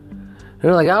 And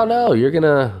they're like, oh no, you're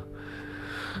gonna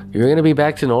be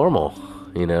back to normal,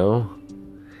 you know?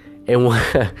 And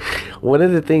one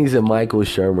of the things that Michael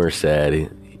Shermer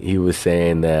said, he was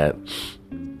saying that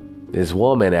this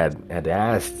woman had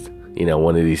asked, you know,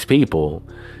 one of these people,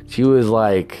 she was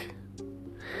like,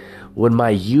 would my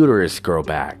uterus grow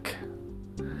back?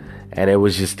 And it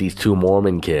was just these two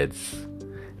Mormon kids.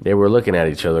 They were looking at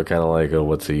each other kind of like, oh,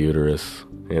 what's a uterus?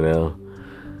 You know?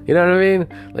 You know what I mean?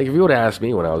 Like, if you would have asked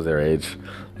me when I was their age,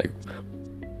 like,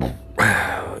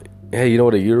 hey, you know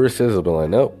what a uterus is? I'd be like,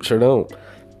 nope, sure don't.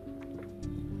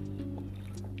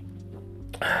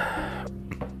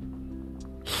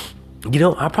 You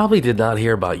know, I probably did not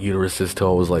hear about uteruses till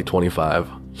I was like 25.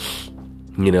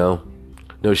 You know?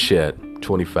 No shit.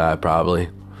 25 probably.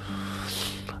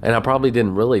 And I probably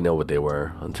didn't really know what they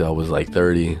were until I was like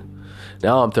 30.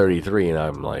 Now I'm 33 and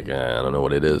I'm like, I don't know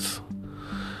what it is.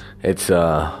 It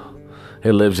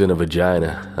lives in a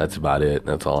vagina. That's about it.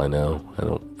 That's all I know. I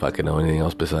don't fucking know anything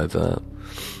else besides that.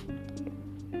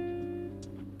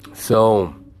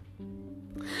 So,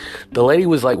 the lady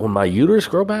was like, will my uterus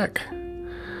grow back?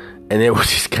 And they were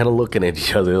just kind of looking at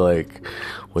each other like,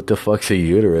 what the fuck's a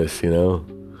uterus, you know?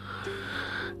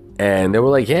 And they were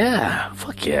like, yeah,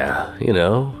 fuck yeah, you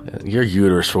know, your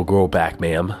uterus will grow back,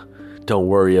 ma'am. Don't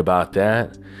worry about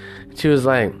that. She was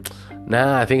like,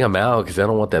 nah, I think I'm out because I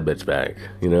don't want that bitch back,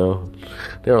 you know?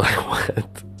 They were like,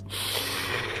 what?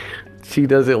 She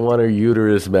doesn't want her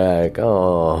uterus back.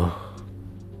 Oh.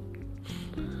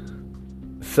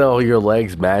 So your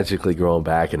legs magically growing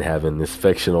back and having this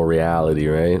fictional reality,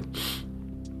 right?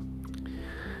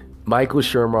 Michael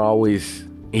Shermer always,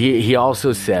 he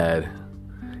also said,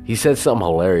 he said something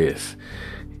hilarious.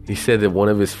 He said that one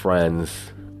of his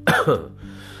friends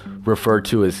referred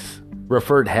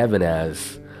heaven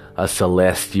as a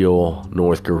celestial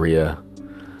North Korea.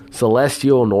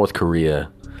 Celestial North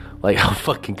Korea. Like, how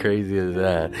fucking crazy is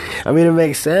that? I mean, it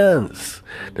makes sense.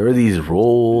 There are these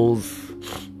rules.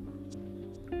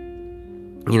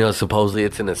 You know, supposedly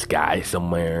it's in the sky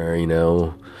somewhere, you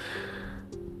know.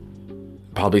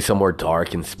 Probably somewhere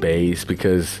dark in space,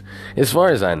 because as far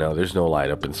as I know, there's no light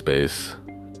up in space.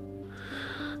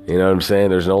 You know what I'm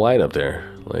saying? There's no light up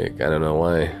there. Like, I don't know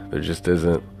why. There just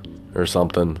isn't, or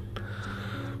something.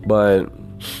 But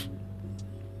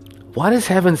why does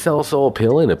heaven sound so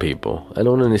appealing to people? I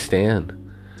don't understand.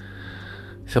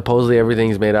 Supposedly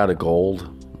everything's made out of gold.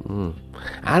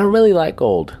 I don't really like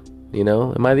gold. You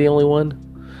know? Am I the only one?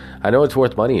 I know it's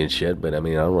worth money and shit, but I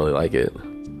mean, I don't really like it.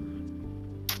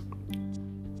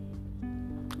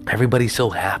 Everybody's so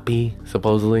happy,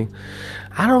 supposedly.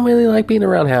 I don't really like being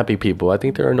around happy people. I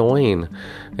think they're annoying.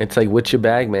 It's like, what's your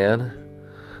bag, man?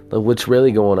 Like, what's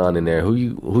really going on in there?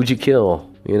 Who'd you kill?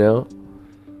 You know?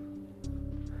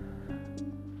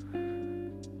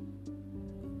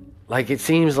 Like, it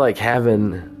seems like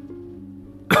heaven,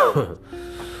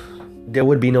 there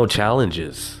would be no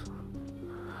challenges.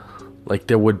 Like,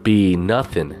 there would be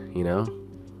nothing, you know?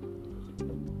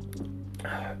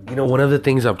 You know, one of the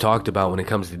things I've talked about when it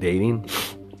comes to dating,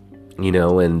 you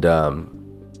know, and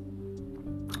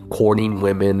courting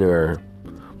women or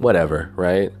whatever,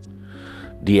 right?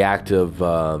 The act of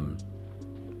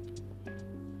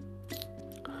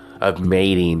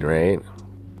mating, right?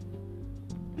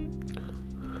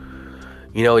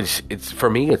 You know, it's for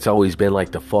me, it's always been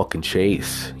like the fucking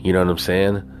chase. You know what I'm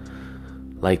saying?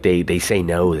 Like, they say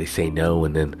no,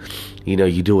 and then, you know,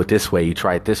 you do it this way, you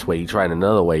try it this way, you try it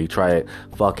another way, you try it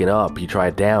fucking up, you try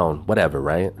it down, whatever,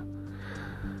 right?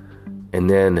 And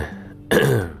then,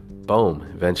 boom,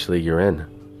 eventually you're in.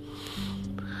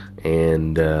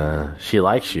 And she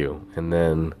likes you, and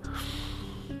then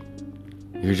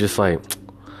you're just like,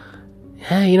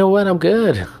 yeah, you know what, I'm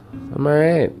good, I'm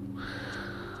alright.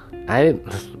 I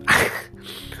didn't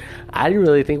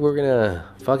really think we were gonna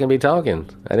fucking be talking.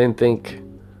 I didn't think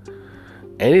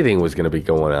anything was gonna be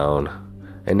going on.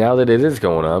 And now that it is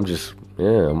going on,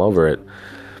 I'm over it.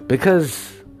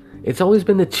 Because it's always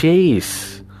been the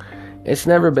chase. It's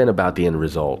never been about the end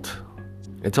result.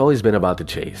 It's always been about the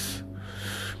chase.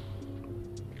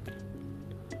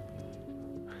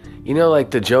 You know,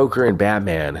 like the Joker and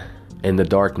Batman in The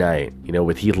Dark Knight, you know,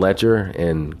 with Heath Ledger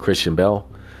and Christian Bale.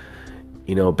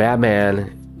 You know,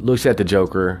 Batman looks at the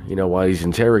Joker, you know, while he's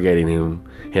interrogating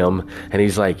him, and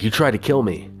he's like, you tried to kill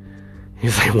me.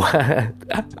 He's like, what?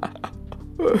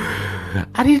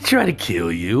 I didn't try to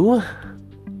kill you.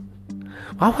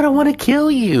 Why would I want to kill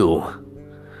you?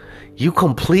 You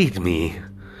complete me.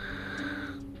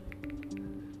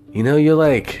 You know, you're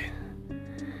like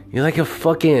a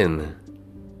fucking,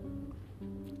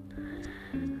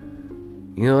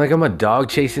 you know, like I'm a dog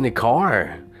chasing a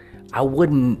car. I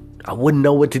wouldn't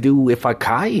know what to do if I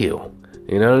caught you.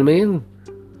 You know what I mean?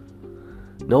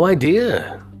 No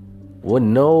idea.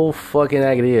 No fucking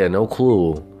idea. No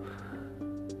clue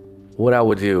what I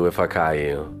would do if I caught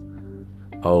you.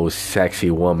 Oh, sexy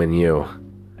woman, you.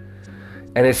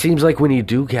 And it seems like when you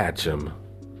do catch him,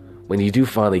 when you do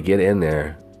finally get in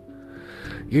there,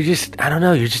 you're just, I don't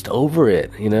know, you're just over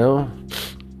it, you know?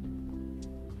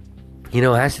 You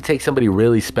know, it has to take somebody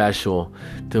really special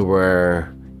to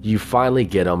where you finally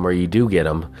get them, or you do get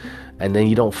them, and then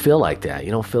you don't feel like that.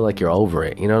 You don't feel like you're over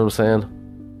it. You know what I'm saying?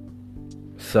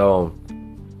 So,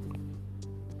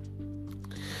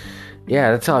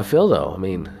 yeah, that's how I feel, though. I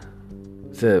mean,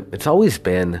 It's always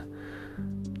been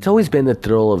the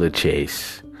thrill of the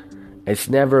chase. It's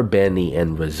never been the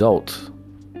end result.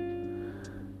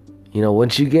 You know,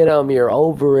 once you get them, you're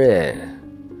over it.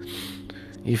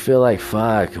 You feel like,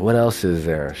 fuck, what else is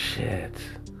there? Shit.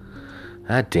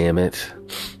 God damn it.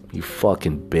 You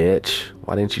fucking bitch.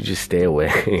 Why didn't you just stay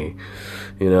away?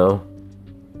 You know?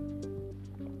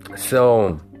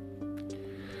 So,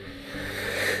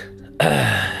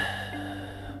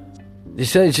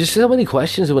 there's just so many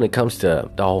questions when it comes to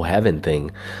the whole heaven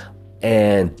thing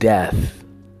and death.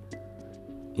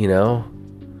 You know?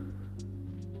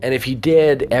 And if you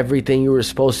did everything you were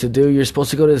supposed to do, you're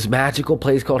supposed to go to this magical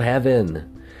place called heaven.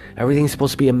 Everything's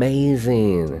supposed to be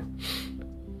amazing.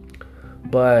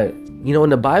 But, you know, when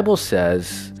the Bible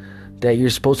says that you're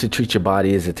supposed to treat your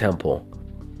body as a temple.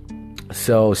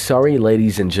 So, sorry,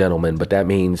 ladies and gentlemen, but that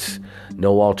means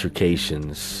no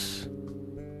altercations.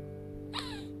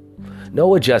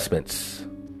 No adjustments.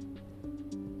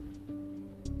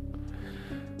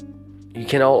 You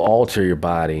cannot alter your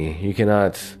body. You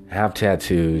cannot have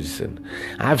tattoos. And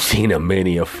I've seen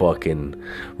many of fucking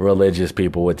religious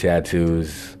people with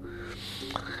tattoos.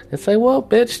 It's like, well,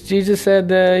 bitch, Jesus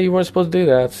said you weren't supposed to do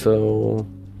that, so...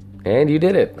 And you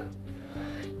did it.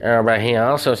 But he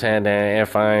also said that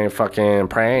if I fucking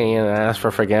pray and ask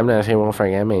for forgiveness, he won't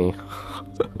forgive me.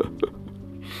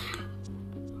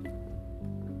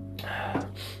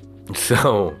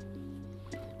 So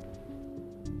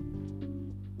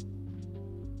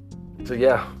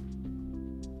yeah.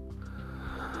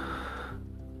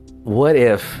 What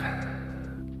if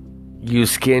you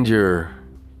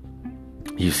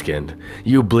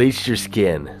bleached your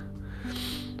skin?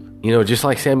 You know, just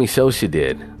like Sammy Sosa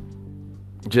did.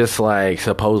 Just like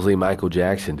supposedly Michael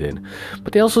Jackson did.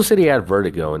 But they also said he had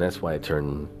vertigo, and that's why it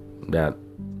turned that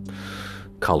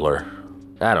color.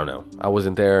 I don't know. I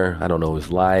wasn't there. I don't know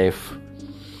his life.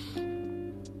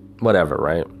 Whatever,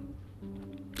 right?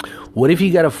 What if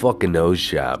you got a fucking nose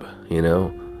job, you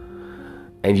know?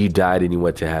 And you died and you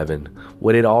went to heaven.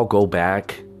 Would it all go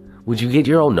back? Would you get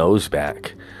your own nose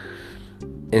back?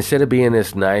 Instead of being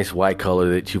this nice white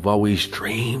color that you've always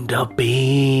dreamed of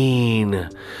being,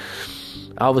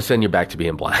 all of a sudden you're back to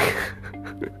being black.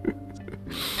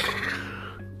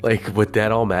 Like, would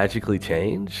that all magically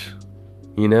change?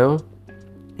 You know?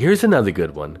 Here's another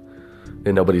good one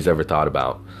that nobody's ever thought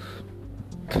about.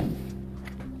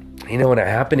 You know, when I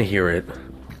happened to hear it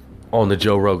on the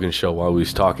Joe Rogan show while he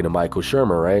was talking to Michael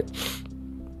Shermer, right?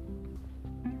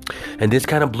 And this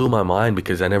kind of blew my mind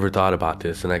because I never thought about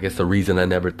this. And I guess the reason I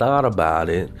never thought about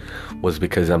it was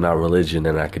because I'm not religion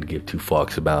and I could give two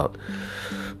fucks about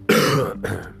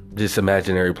this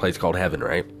imaginary place called heaven,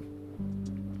 right?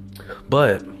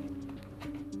 But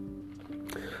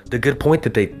the good point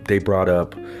that they brought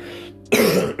up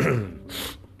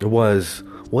was,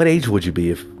 what age would you be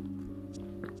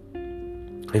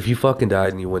if you fucking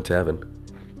died and you went to heaven?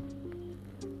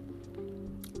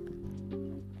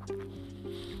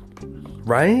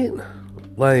 Right?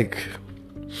 Like,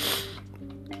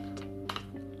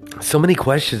 so many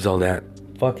questions on that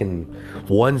fucking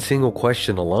one single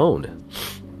question alone.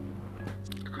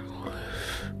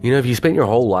 You know, if you spent your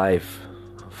whole life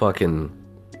fucking,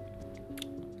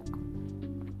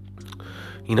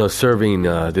 you know, serving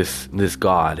this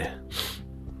God,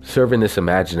 serving this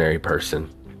imaginary person,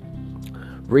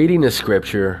 reading the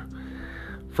scripture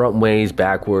front ways,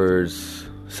 backwards,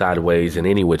 sideways, and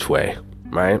any which way,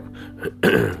 right?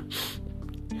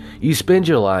 You spend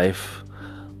your life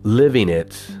living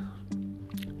it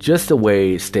just the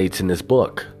way it states in this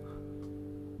book.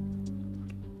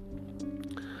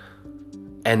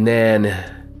 And then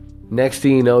next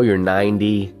thing you know, you're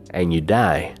 90 and you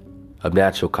die of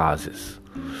natural causes.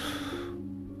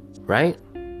 Right?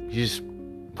 You just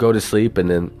go to sleep and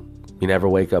then you never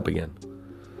wake up again.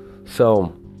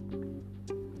 So,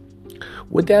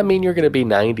 would that mean you're going to be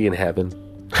 90 in heaven?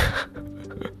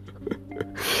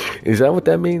 Is that what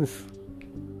that means?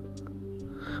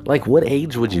 Like, what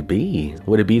age would you be?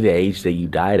 Would it be the age that you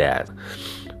died at?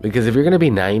 Because if you're going to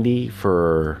be 90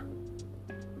 for,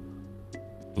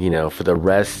 you know, for the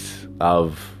rest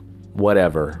of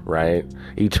whatever, right?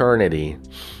 Eternity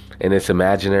in this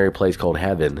imaginary place called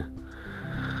heaven.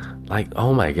 Like,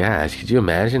 oh my gosh, could you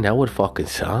imagine? That would fucking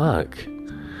suck.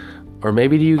 Or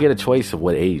maybe do you get a choice of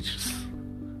what age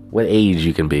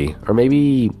you can be? Or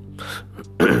maybe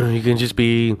you can just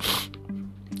be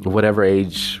whatever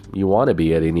age you want to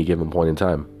be at any given point in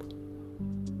time.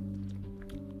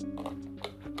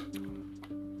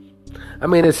 I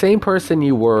mean, the same person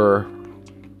you were,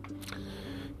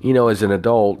 you know, as an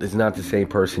adult is not the same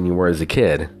person you were as a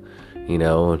kid, you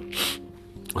know,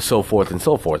 so forth and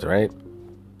so forth, right?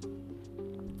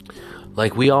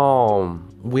 Like we all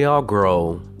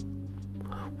grow.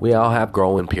 We all have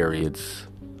growing periods.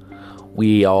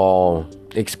 We all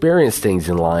experience things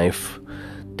in life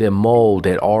that mold,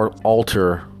 that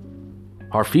alter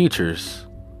our futures.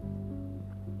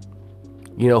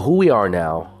 You know, who we are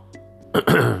now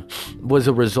was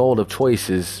a result of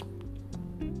choices,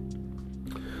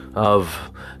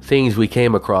 of things we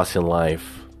came across in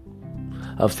life,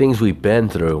 of things we've been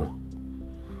through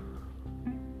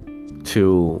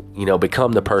to,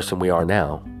 become the person we are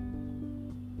now.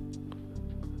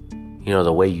 You know,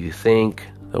 the way you think,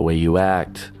 the way you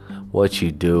act, what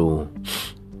you do,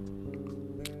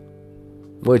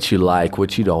 what you like,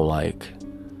 what you don't like.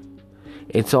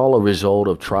 It's all a result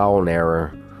of trial and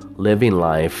error, living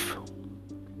life,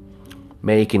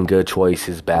 making good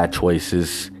choices, bad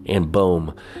choices, and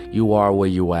boom, you are where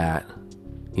you at,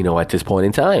 at this point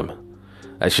in time.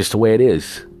 That's just the way it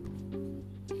is.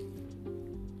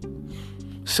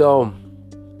 So,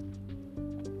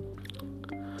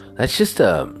 that's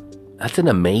an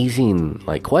amazing,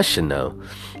 question, though.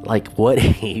 What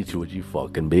age would you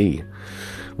fucking be?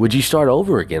 Would you start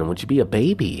over again? Would you be a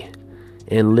baby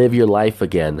and live your life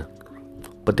again?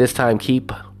 But this time,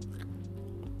 keep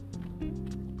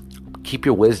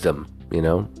your wisdom,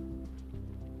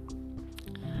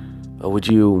 Or would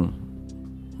you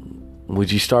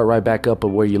start right back up at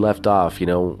where you left off,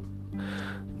 the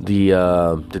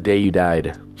day you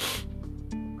died?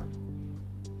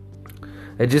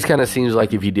 It just kind of seems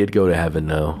like if you did go to heaven,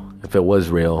 though, if it was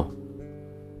real,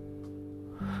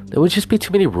 there would just be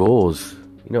too many rules.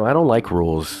 I don't like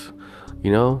rules.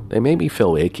 They make me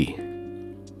feel icky.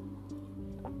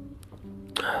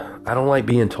 I don't like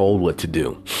being told what to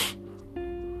do.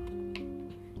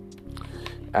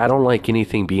 I don't like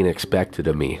anything being expected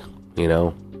of me,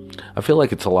 I feel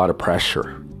like it's a lot of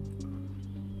pressure.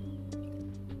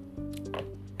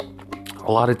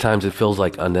 A lot of times it feels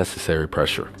like unnecessary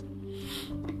pressure.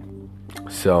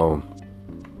 So,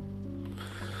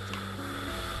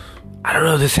 I don't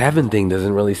know, this heaven thing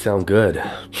doesn't really sound good,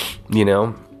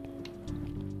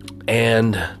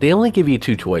 And they only give you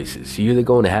two choices. You're either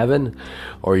going to heaven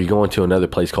or you're going to another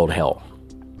place called hell.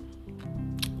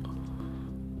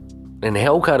 And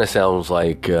hell kind of sounds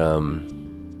like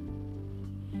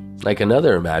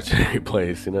another imaginary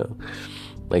place,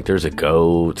 Like there's a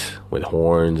goat with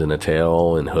horns and a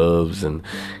tail and hooves, and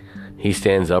he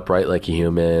stands upright like a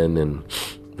human, and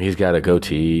he's got a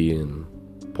goatee and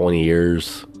pointy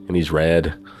ears, and he's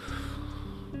red.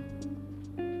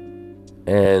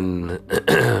 And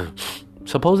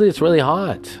supposedly it's really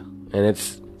hot, and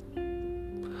it's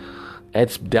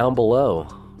down below,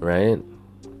 right?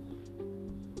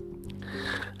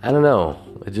 I don't know.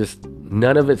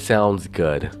 None of it sounds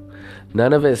good.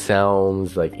 None of it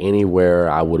sounds like anywhere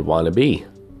I would want to be.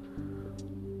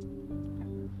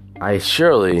 I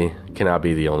surely cannot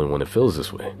be the only one that feels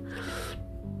this way.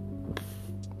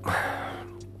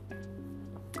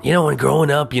 When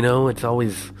growing up, it's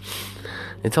always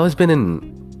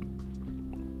been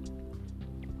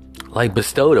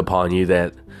bestowed upon you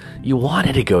that you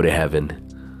wanted to go to heaven.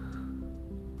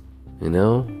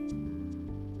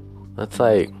 That's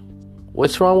like,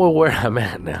 what's wrong with where I'm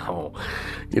at now?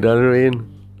 You know what I mean?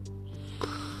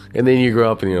 And then you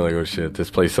grow up and you're like, oh shit, this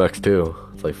place sucks too.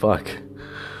 It's like, fuck.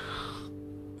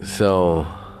 So,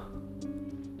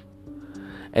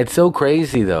 it's so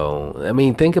crazy though. I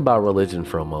mean, think about religion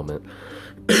for a moment.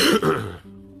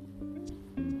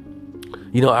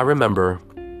 I remember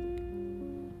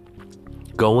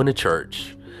going to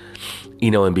church,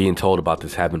 and being told about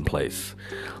this heaven place,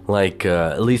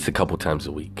 at least a couple times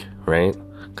a week, right?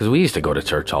 Because we used to go to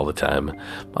church all the time.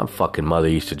 My fucking mother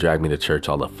used to drag me to church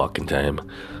all the fucking time.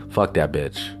 Fuck that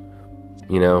bitch.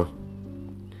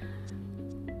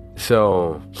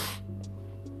 So,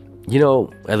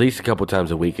 at least a couple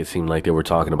times a week it seemed like they were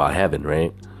talking about heaven,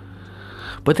 right?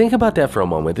 But think about that for a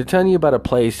moment. They're telling you about a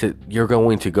place that you're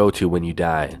going to go to when you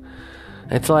die.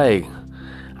 It's like,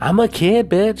 I'm a kid,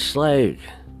 bitch.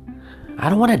 I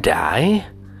don't want to die.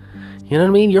 You know what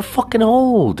I mean? You're fucking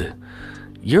old.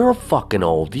 You're fucking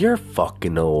old. You're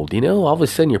fucking old. All of a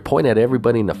sudden you're pointing at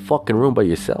everybody in the fucking room by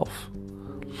yourself.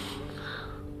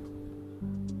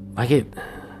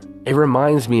 It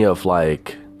reminds me of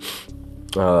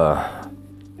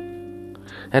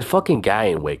that fucking guy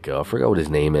in Waco. I forgot what his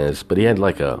name is, but he had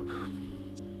a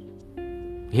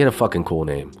fucking cool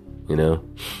name,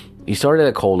 He started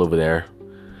at cold over there,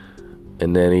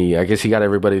 and then I guess he got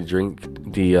everybody to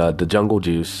drink the jungle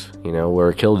juice,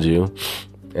 where it killed you.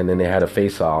 And then they had a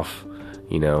face-off,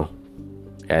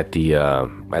 at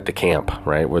the camp,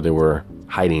 right, where they were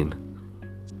hiding.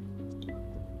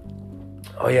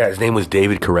 Oh yeah, his name was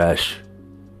David Koresh.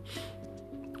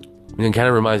 it kind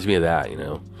of reminds me of that, you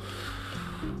know?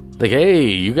 Like, hey,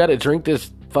 you got to drink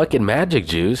this fucking magic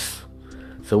juice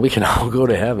so we can all go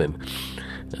to heaven.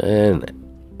 And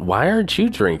why aren't you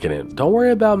drinking it? Don't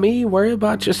worry about me. Worry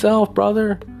about yourself,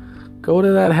 brother. Go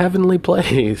to that heavenly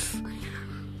place.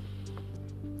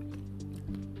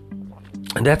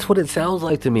 And that's what it sounds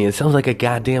like to me. It sounds like a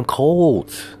goddamn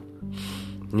cult.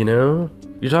 You know?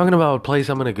 You're talking about a place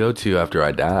I'm going to go to after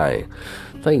I die.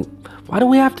 It's like, why do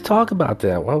we have to talk about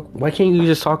that? Why can't you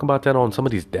just talk about that on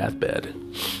somebody's deathbed?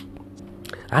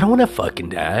 I don't want to fucking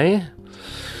die.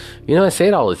 You know, I say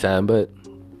it all the time, but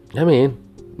I mean,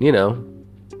 you know,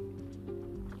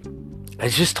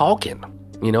 it's just talking.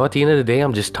 You know, at the end of the day,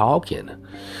 I'm just talking.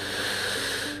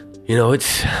 You know,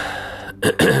 it's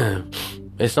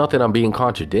it's not that I'm being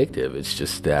contradictive. It's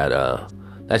just that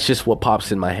that's just what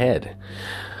pops in my head.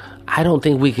 I don't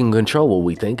think we can control what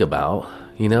we think about.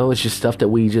 You know, it's just stuff that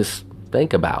we just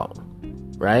think about,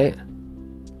 right?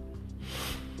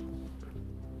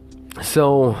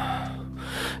 So,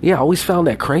 yeah, I always found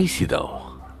that crazy, though.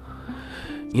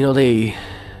 You know, they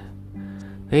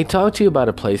talk to you about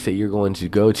a place that you're going to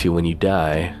go to when you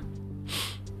die.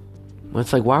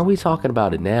 It's like, why are we talking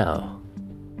about it now?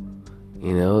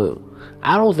 You know,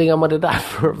 I don't think I'm going to die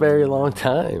for a very long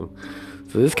time.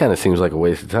 So this kind of seems like a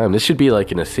waste of time. This should be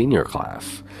like in a senior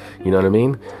class. You know what I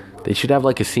mean? They should have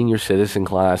like a senior citizen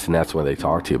class, and that's when they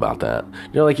talk to you about that.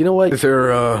 You're like, you know what? You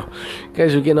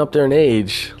guys are getting up there in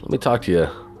age. Let me talk to you.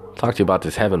 Talk to you about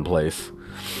this heaven place.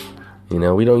 You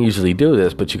know, we don't usually do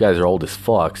this, but you guys are old as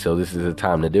fuck, so this is the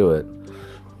time to do it.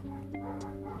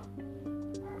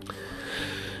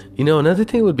 You know, another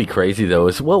thing would be crazy, though,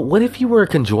 is, well, what if you were a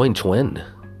conjoined twin?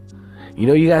 You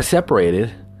know, you got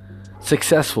separated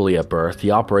successfully at birth.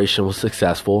 The operation was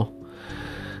successful.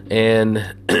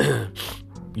 And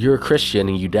you're a Christian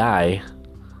and you die.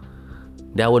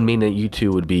 That would mean that you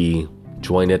two would be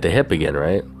joined at the hip again,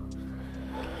 right?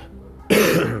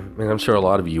 And I'm sure a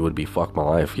lot of you would be, fuck my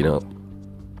life, you know.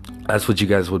 That's what you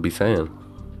guys would be saying.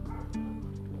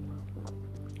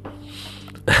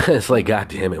 It's like, God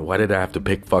damn it, why did I have to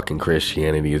pick fucking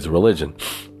Christianity as a religion?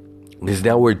 Because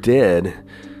now we're dead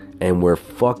and we're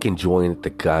fucking joined at the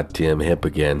goddamn hip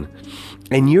again.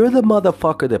 And you're the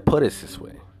motherfucker that put us this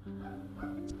way.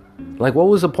 Like, what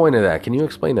was the point of that? Can you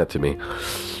explain that to me?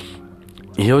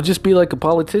 You know, just be like a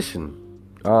politician.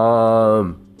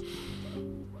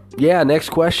 Yeah, next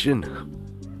question.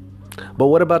 But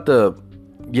what about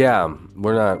yeah,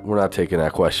 we're not taking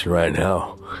that question right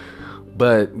now.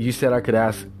 But you said I could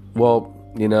ask. Well,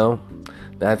 you know,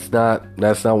 that's not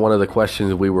one of the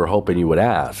questions we were hoping you would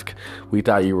ask. We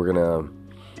thought you were gonna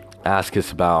ask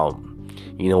us about,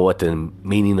 you know, what the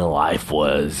meaning of life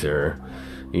was, or,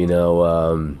 you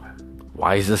know,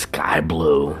 why is the sky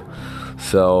blue?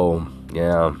 So,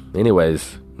 yeah.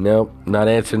 Anyways, nope, not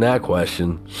answering that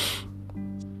question.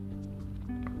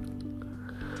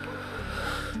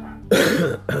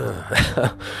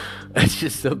 It's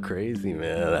just so crazy,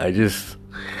 man.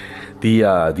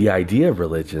 The idea of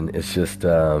religion is just,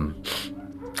 I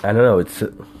don't know. It's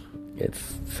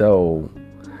so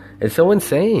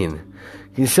insane.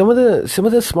 Some of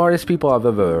the smartest people I've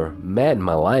ever met in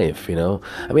my life, you know.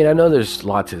 I mean, I know there's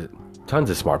tons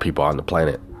of smart people on the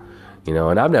planet, you know,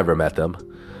 and I've never met them.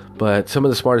 But some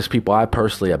of the smartest people I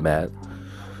personally have met,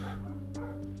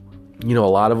 you know, a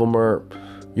lot of them are,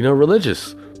 you know,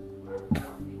 religious.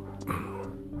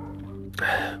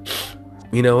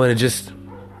 You know, and it just,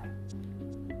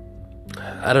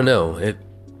 I don't know,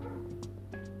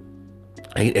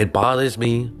 it bothers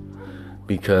me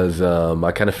because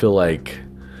I kind of feel like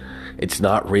it's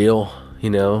not real, you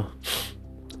know.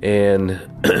 And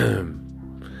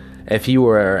if you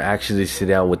were actually sit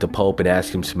down with the Pope and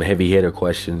ask him some heavy hitter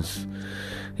questions,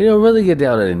 you know, really get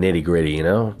down to the nitty gritty, you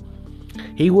know,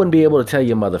 he wouldn't be able to tell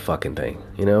you a motherfucking thing,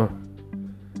 you know.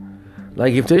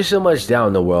 Like, if there's so much doubt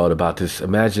in the world about this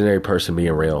imaginary person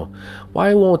being real,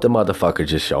 why won't the motherfucker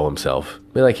just show himself?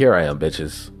 Be like, here I am,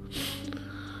 bitches.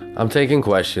 I'm taking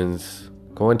questions.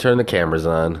 Go and turn the cameras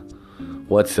on.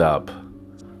 What's up?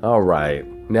 All right.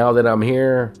 Now that I'm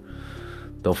here,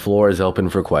 the floor is open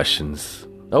for questions.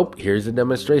 Oh, here's a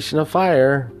demonstration of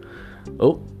fire.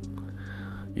 Oh,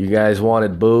 you guys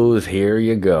wanted booze? Here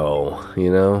you go.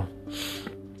 You know?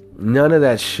 None of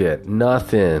that shit.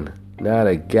 Nothing. Not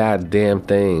a goddamn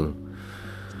thing.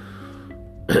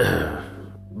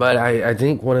 But I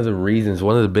think one of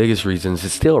the biggest reasons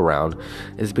it's still around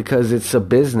is because it's a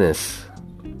business.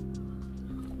 You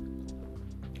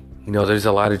know, there's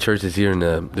a lot of churches here in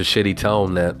the shitty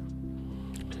town that,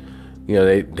 you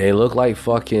know, they look like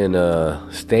fucking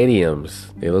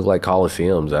stadiums. They look like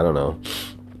coliseums. I don't know.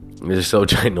 They're so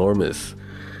ginormous.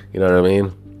 You know what I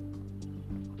mean?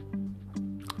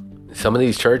 Some of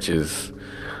these churches,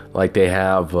 like they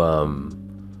have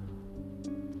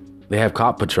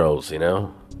cop patrols, you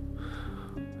know,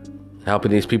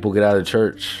 helping these people get out of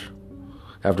church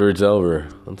after it's over.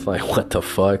 It's like, what the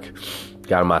fuck?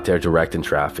 Got them out there directing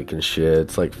traffic and shit.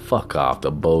 It's like, fuck off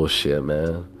the bullshit,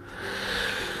 man.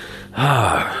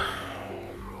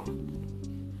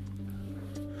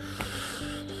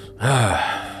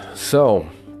 So,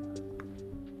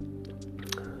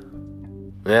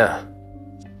 yeah.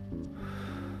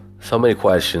 So many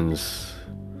questions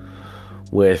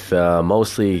with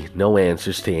mostly no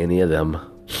answers to any of them.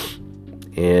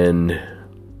 And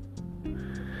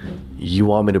you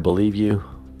want me to believe you,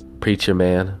 preacher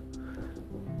man,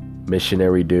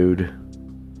 missionary dude?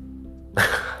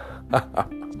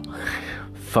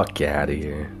 Fuck you out of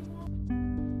here.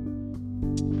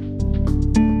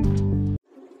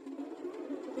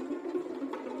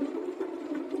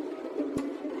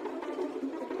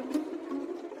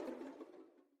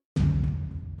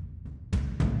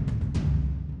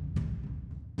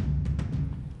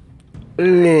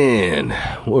 And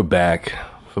we're back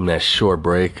from that short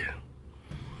break.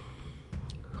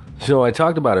 So I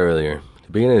talked about it earlier, at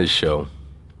the beginning of the show.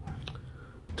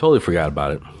 Totally forgot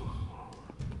about it.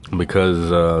 Because,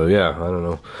 yeah, I don't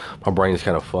know. My brain's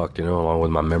kind of fucked, you know, along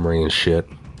with my memory and shit.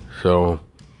 So,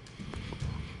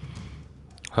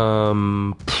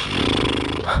 I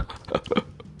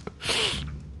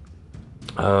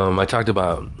talked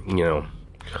about, you know,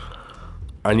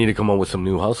 I need to come up with some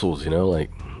new hustles, you know,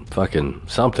 like fucking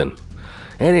something.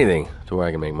 Anything to where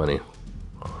I can make money.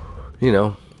 You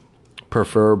know,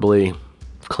 preferably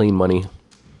clean money.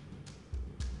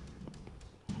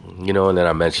 You know, and then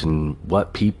I mentioned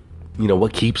what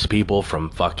keeps people from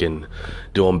fucking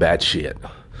doing bad shit.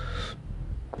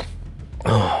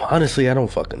 Oh, honestly, I don't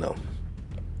fucking know.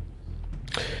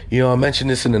 You know, I mentioned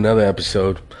this in another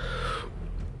episode,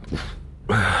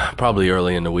 probably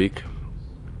early in the week.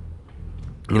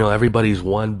 You know, everybody's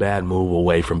one bad move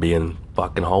away from being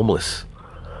fucking homeless.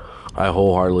 I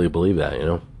wholeheartedly believe that, you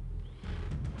know.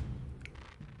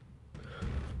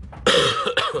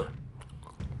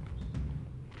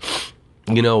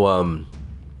 You know,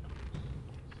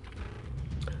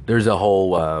 there's a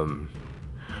whole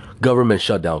government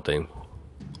shutdown thing.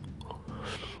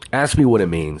 Ask me what it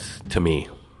means to me.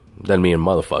 Doesn't mean a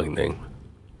motherfucking thing.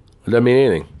 It doesn't mean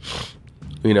anything.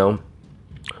 You know,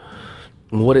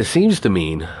 what it seems to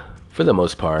mean, for the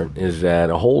most part, is that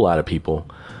a whole lot of people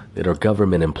that are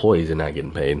government employees are not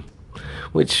getting paid.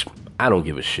 Which, I don't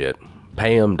give a shit.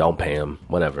 Pay them, don't pay them,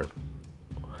 whatever.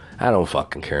 I don't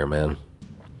fucking care, man.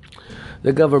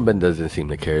 The government doesn't seem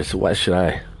to care, so why should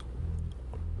I?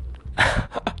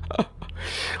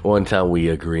 One time we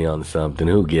agree on something,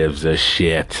 who gives a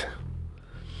shit?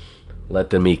 Let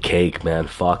them eat cake, man.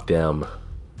 Fuck them.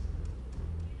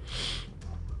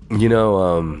 You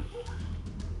know,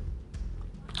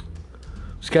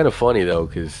 it's kind of funny, though,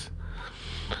 because,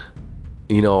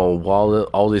 you know, while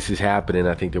all this is happening,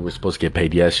 I think they were supposed to get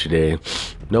paid yesterday.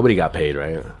 Nobody got paid,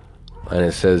 right? And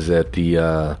it says that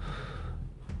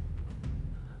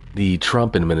the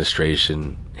Trump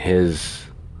administration, his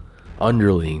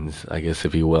underlings, I guess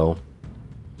if you will,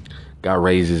 got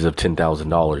raises of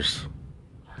 $10,000.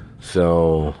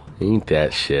 So, ain't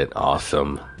that shit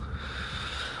awesome?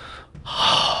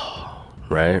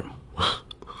 Right?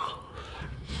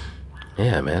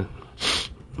 Yeah, man.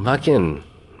 Fucking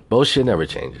bullshit never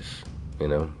changes, you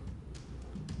know?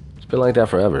 It's been like that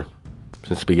forever.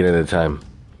 Since the beginning of the time.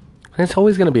 And it's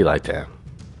always gonna be like that.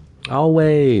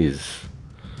 Always.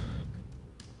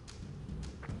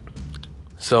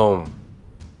 So,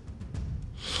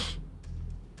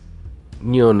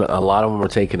 you know, a lot of them are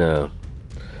taking a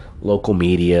local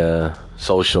media,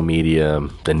 social media,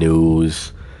 the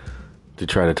news, to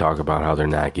try to talk about how they're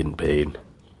not getting paid.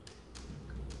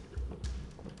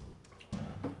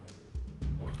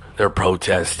 They're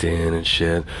protesting and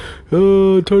shit.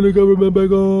 Oh, turn the government back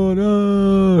on.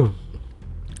 Oh.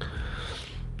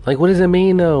 Like, what does it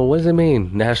mean, though? What does it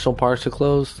mean? National parks are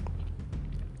closed?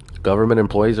 Government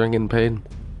employees aren't getting paid?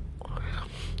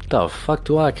 The fuck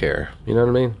do I care? You know what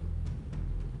I mean?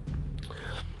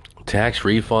 Tax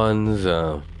refunds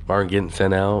aren't getting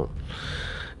sent out.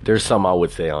 There's some I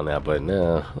would say on that, but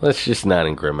nah, let's just not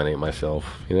incriminate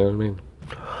myself. You know what I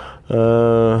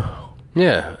mean?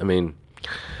 Yeah, I mean,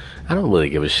 I don't really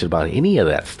give a shit about any of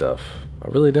that stuff. I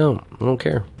really don't. I don't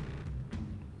care.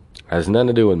 It has nothing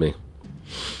to do with me.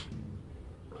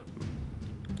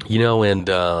 You know, and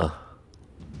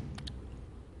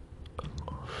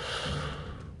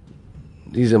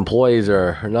these employees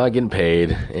are not getting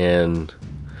paid, and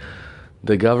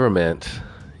the government,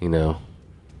 you know,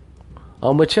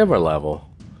 on whichever level,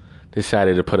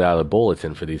 decided to put out a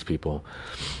bulletin for these people.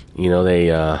 You know,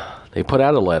 they put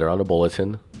out a letter on the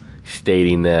bulletin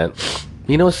stating that,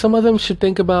 you know, some of them should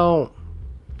think about,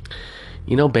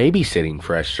 you know, babysitting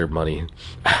for extra money.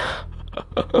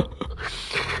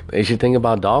 They should think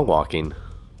about dog walking.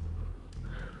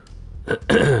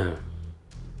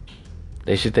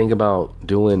 They should think about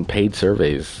doing paid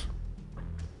surveys.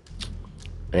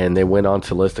 And they went on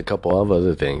to list a couple of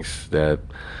other things that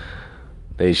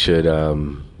they should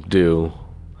do.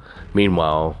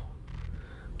 Meanwhile,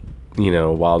 you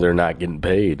know, while they're not getting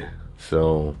paid.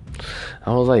 So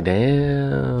I was like,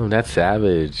 damn, that's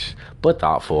savage. But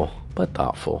thoughtful. But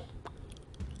thoughtful.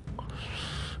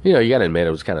 You know, you gotta admit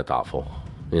it was kind of thoughtful.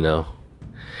 You know?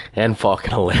 And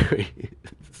fucking hilarious.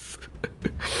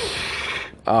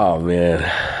 Oh, man.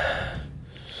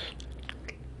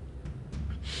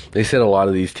 They said a lot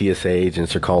of these TSA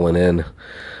agents are calling in.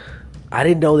 I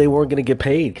didn't know they weren't going to get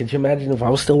paid. Could you imagine if I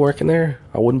was still working there?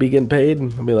 I wouldn't be getting paid.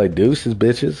 I'd be like, deuces,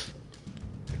 bitches.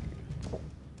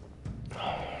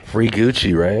 Free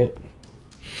Gucci, right?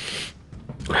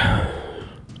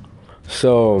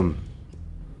 So,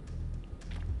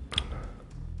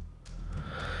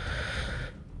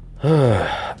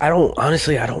 I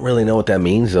don't really know what that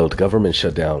means, though, the government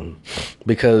shutdown.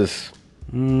 Because,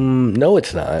 no,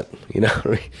 it's not. You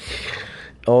know?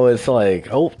 Oh, it's like,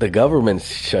 oh, the government's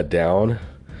shut down.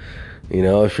 You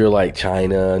know, if you're like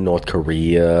China, North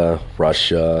Korea,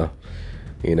 Russia,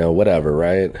 you know, whatever,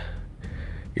 right?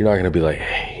 You're not going to be like,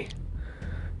 hey,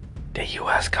 the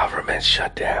U.S. government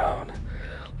shut down.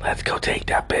 Let's go take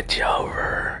that bitch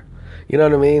over. You know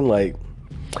what I mean? Like,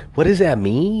 what does that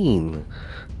mean?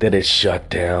 That it's shut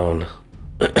down.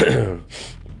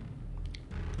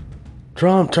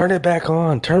 Trump, turn it back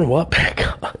on. Turn what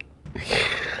back on?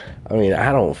 I mean,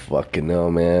 I don't fucking know,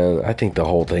 man. I think the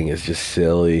whole thing is just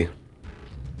silly.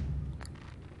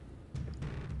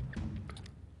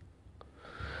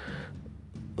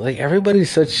 Like, they're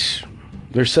such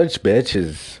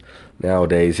bitches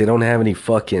nowadays. They don't have any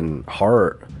fucking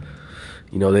heart.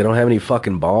 You know, they don't have any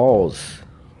fucking balls.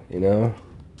 You know?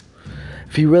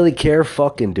 If you really care,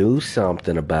 fucking do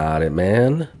something about it,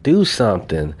 man. Do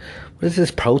something. What is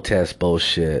this protest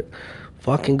bullshit?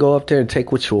 Fucking go up there and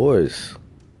take what's yours.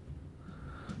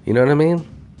 You know what I mean?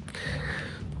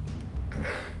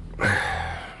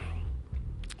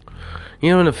 You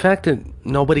know, and the fact that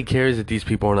nobody cares that these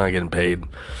people are not getting paid.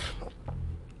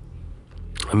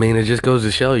 I mean, it just goes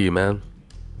to show you, man.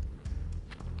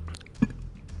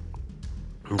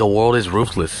 The world is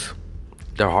ruthless.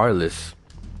 They're heartless.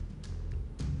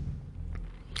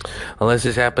 Unless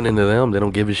it's happening to them, they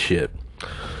don't give a shit.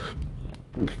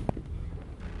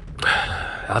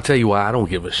 I'll tell you why I don't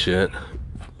give a shit.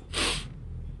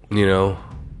 You know,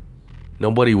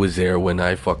 nobody was there when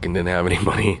I fucking didn't have any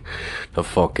money to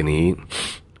fucking eat.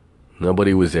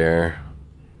 Nobody was there.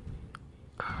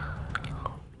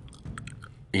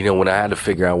 You know, when I had to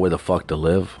figure out where the fuck to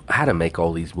live, I had to make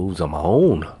all these moves on my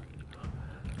own.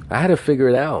 I had to figure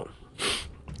it out.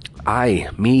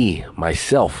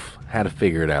 Myself, had to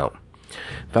figure it out.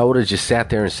 If I would have just sat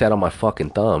there and sat on my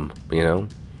fucking thumb, you know,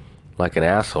 like an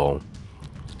asshole,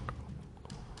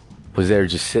 was there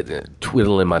just sitting,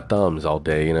 twiddling my thumbs all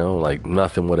day, you know, like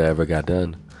nothing would have ever got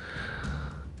done.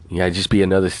 Yeah, I'd just be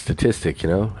another statistic, you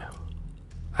know.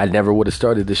 I never would have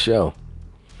started the show.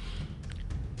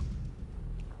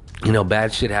 You know,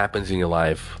 bad shit happens in your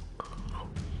life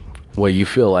where you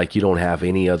feel like you don't have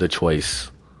any other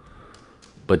choice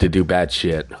but to do bad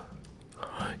shit.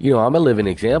 You know, I'm a living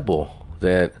example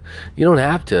that you don't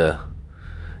have to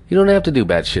do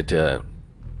bad shit to,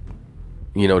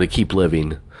 you know, to keep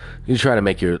living. You try to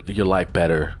make your life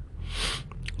better,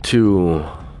 to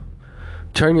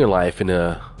turn your life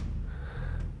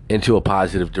into a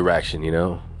positive direction, you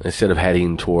know, instead of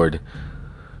heading toward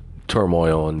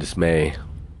turmoil and dismay.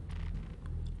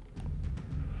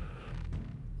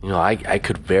 You know, I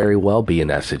could very well be in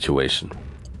that situation.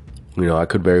 You know, I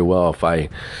could very well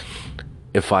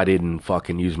if I didn't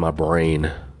fucking use my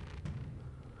brain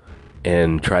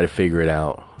and try to figure it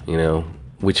out, you know,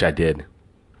 which I did.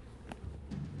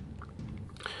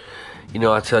 You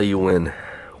know, I tell you,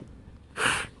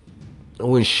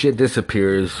 when shit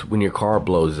disappears, when your car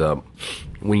blows up,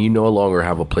 when you no longer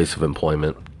have a place of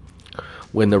employment,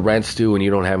 when the rent's due and you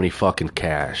don't have any fucking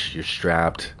cash, you're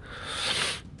strapped.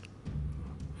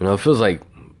 You know, it feels like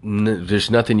there's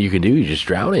nothing you can do. You're just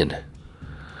drowning.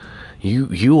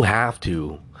 You have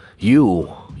to. You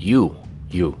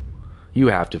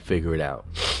have to figure it out.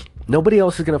 Nobody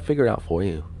else is gonna figure it out for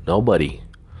you. Nobody.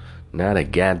 Not a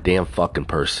goddamn fucking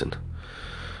person.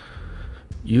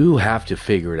 You have to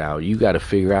figure it out. You got to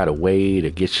figure out a way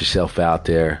to get yourself out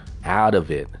there, out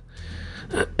of it.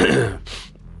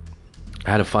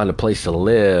 How to find a place to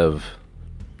live.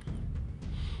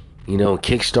 You know,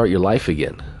 kickstart your life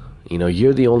again. You know,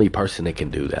 you're the only person that can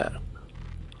do that.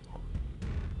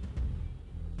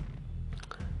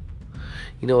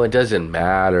 You know, it doesn't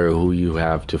matter who you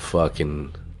have to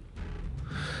fucking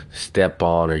step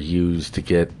on or use to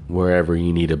get wherever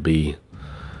you need to be.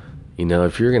 You know,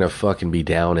 if you're gonna fucking be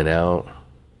down and out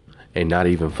and not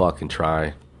even fucking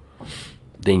try,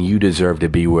 then you deserve to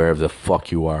be wherever the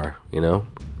fuck you are, you know?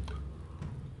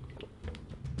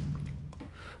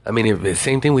 I mean,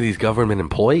 same thing with these government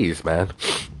employees, man.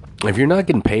 If you're not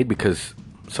getting paid because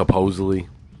supposedly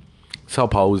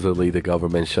the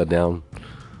government shut down,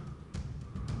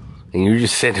 and you're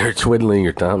just sitting there twiddling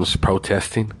your thumbs,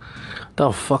 protesting, what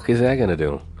the fuck is that gonna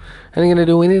do? It ain't gonna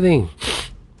do anything.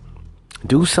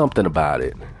 Do something about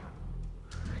it.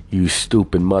 You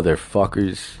stupid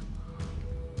motherfuckers.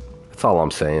 That's all I'm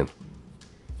saying.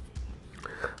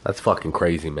 That's fucking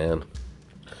crazy, man.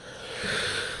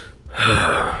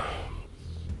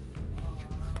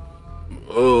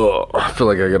 Oh, I feel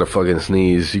like I gotta fucking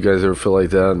sneeze. You guys ever feel like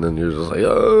that? And then you're just like,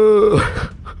 oh.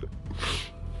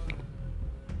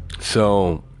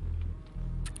 So,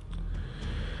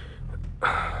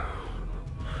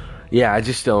 yeah, I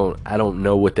don't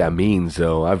know what that means,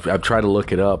 though. I've tried to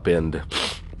look it up, and,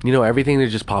 you know, everything that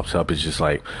just pops up is just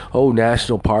like, oh,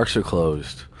 national parks are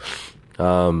closed.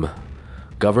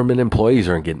 Government employees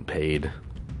aren't getting paid.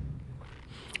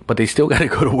 But they still gotta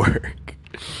go to work.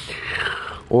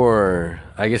 Or,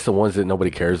 I guess the ones that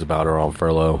nobody cares about are on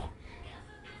furlough.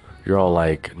 You're on,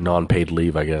 like, non-paid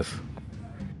leave, I guess.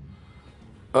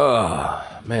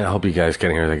 Man, I hope you guys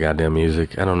can hear the goddamn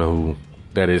music. I don't know who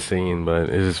that is singing, but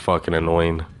it is fucking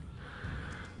annoying.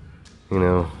 You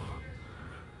know?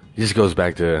 It just goes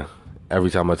back to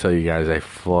every time I tell you guys I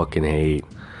fucking hate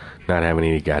not having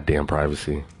any goddamn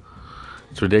privacy.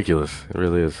 It's ridiculous. It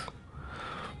really is.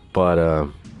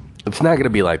 But, it's not going to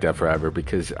be like that forever,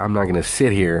 because I'm not going to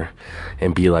sit here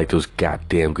and be like those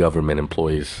goddamn government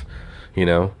employees, you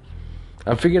know?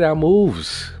 I figured out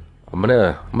moves. I'm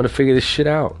gonna figure this shit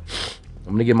out.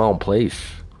 I'm gonna get my own place.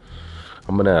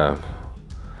 I'm gonna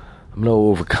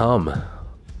overcome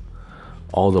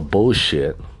all the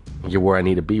bullshit and get where I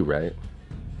need to be, right?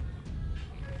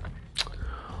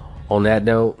 On that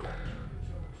note,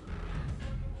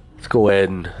 let's go ahead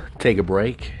and take a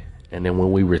break, and then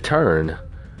when we return,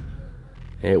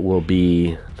 it will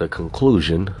be the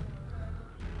conclusion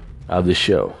of the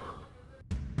show.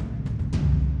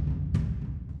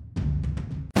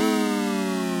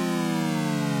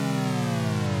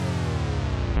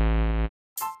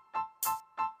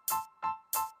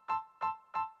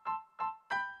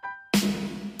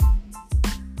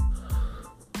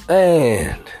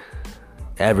 And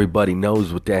everybody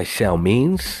knows what that sound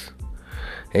means.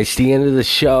 It's the end of the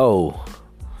show.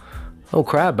 Don't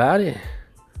cry about it.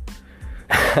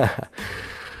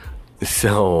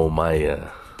 So my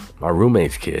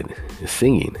roommate's kid is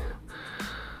singing.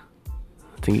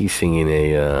 I think he's singing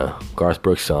a Garth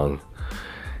Brooks song,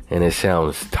 and it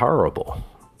sounds terrible.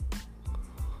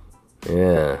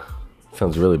 Yeah,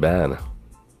 sounds really bad,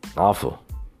 awful.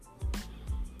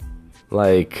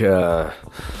 Like, you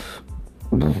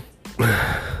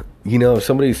know,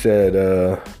 somebody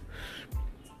said,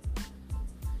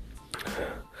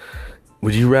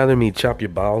 would you rather me chop your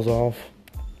balls off,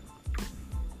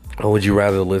 or would you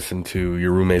rather listen to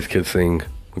your roommate's kid sing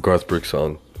a Garth Brooks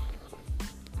song?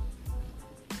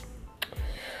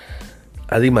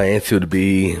 I think my answer would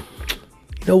be, you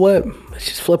know what? Let's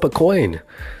just flip a coin.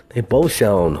 They both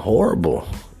sound horrible.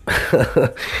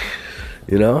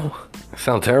 You know?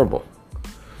 Sound terrible.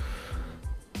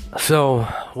 So,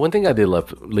 one thing I did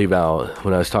leave out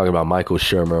when I was talking about Michael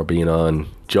Shermer being on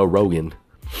Joe Rogan,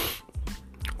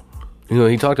 you know,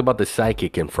 he talked about the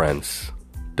Psychic and Friends,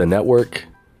 the network,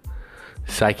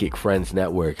 Psychic Friends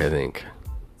Network, I think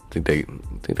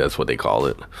that's what they call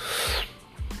it.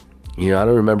 You know, I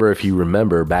don't remember if you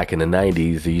remember back in the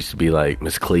 90s, there used to be like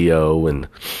Miss Cleo and,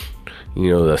 you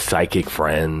know, the Psychic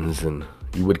Friends, and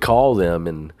you would call them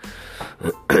and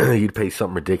you'd pay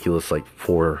something ridiculous like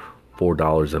 $4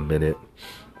 a minute,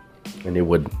 and it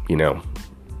would, you know,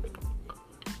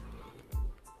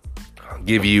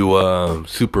 give you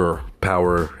super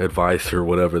power advice or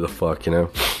whatever the fuck, you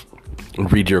know,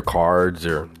 read your cards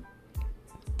or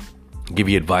give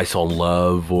you advice on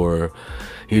love or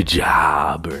your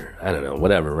job or I don't know,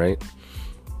 whatever, right?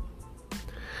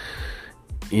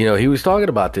 You know, he was talking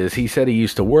about this. He said he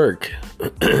used to work,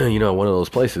 you know, one of those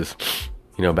places,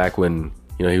 you know, back when,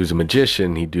 you know, he was a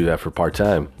magician. He'd do that for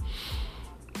part-time.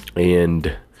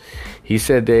 And he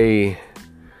said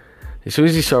as soon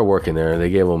as he started working there, they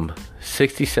gave him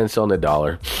 60 cents on the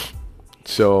dollar.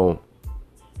 So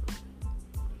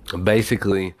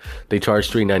basically, they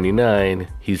charged $3.99.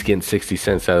 He's getting 60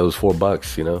 cents out of those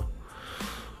 $4, you know,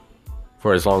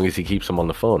 for as long as he keeps them on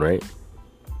the phone, right?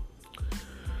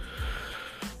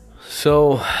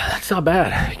 So that's not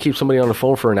bad. Keep somebody on the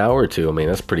phone for an hour or two. I mean,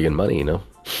 that's pretty good money, you know.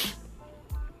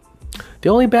 The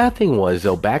only bad thing was,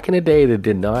 though, back in the day, they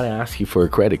did not ask you for a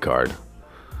credit card.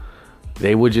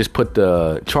 They would just put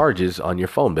the charges on your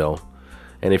phone bill.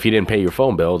 And if you didn't pay your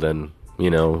phone bill, then,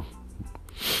 you know,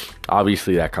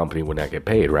 obviously that company would not get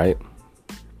paid, right?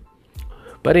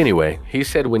 But anyway, he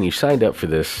said when you signed up for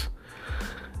this,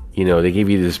 you know, they gave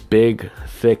you this big,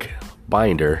 thick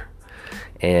binder.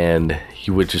 And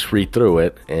you would just read through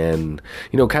it and,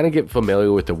 you know, kind of get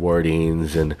familiar with the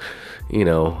wordings and, you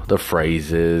know, the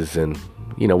phrases and,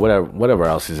 you know, whatever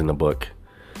else is in the book.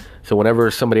 So whenever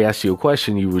somebody asked you a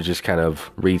question, you would just kind of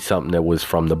read something that was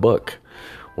from the book.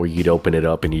 Or you'd open it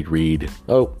up and you'd read,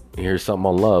 oh, here's something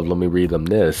on love. Let me read them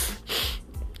this.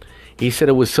 He said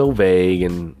it was so vague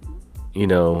and, you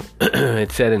know,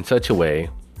 it said in such a way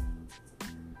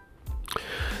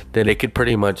that it could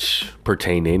pretty much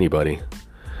pertain to anybody.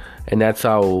 And that's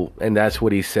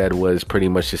what he said was pretty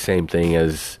much the same thing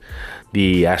as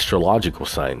the astrological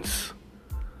signs.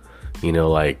 You know,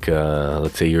 like,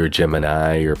 let's say you're a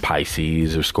Gemini or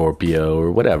Pisces or Scorpio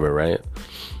or whatever, right?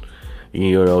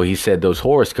 You know, he said those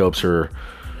horoscopes are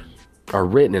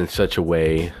written in such a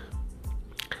way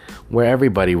where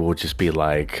everybody will just be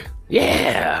like,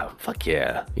 yeah, fuck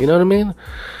yeah. You know what I mean?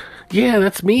 Yeah,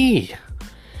 that's me.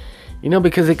 You know,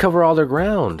 because they cover all their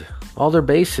ground, all their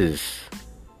bases.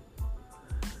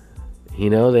 You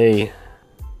know, they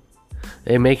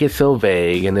make it so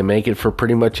vague and they make it for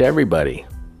pretty much everybody.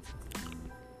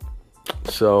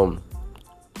 So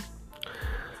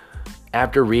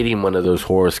after reading one of those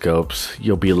horoscopes,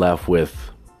 you'll be left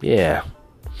with, yeah,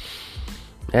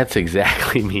 that's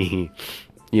exactly me.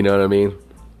 You know what I mean?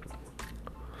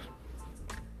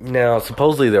 Now,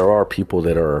 supposedly there are people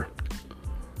that are,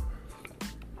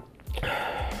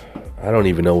 I don't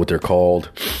even know what they're called,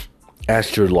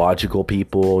 astrological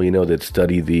people, you know, that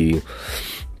study they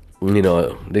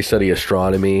study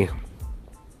astronomy.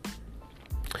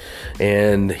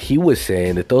 And he was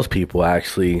saying that those people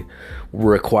actually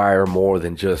require more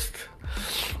than just,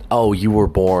 oh, you were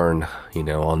born, you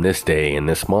know, on this day in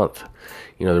this month.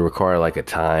 You know, they require like a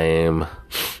time.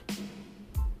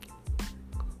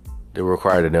 They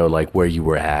require to know like where you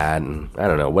were at and I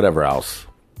don't know, whatever else.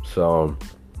 So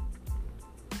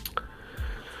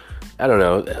I don't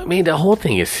know. I mean, the whole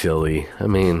thing is silly. I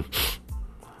mean,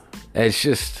 it's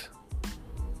just,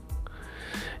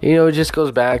 you know, it just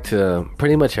goes back to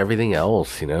pretty much everything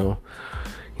else, you know.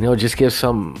 You know, just give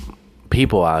some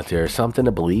people out there something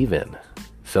to believe in,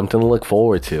 something to look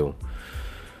forward to.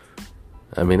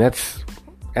 I mean, that's,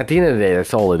 at the end of the day,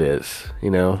 that's all it is, you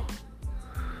know.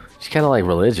 It's kind of like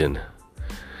religion.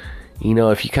 You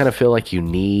know, if you kind of feel like you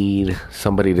need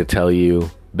somebody to tell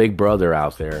you, Big Brother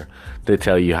out there, to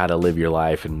tell you how to live your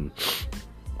life and,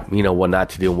 you know, what not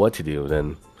to do and what to do,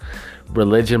 then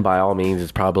religion, by all means,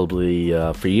 is probably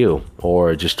for you.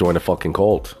 Or just join a fucking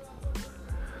cult.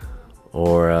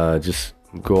 Or just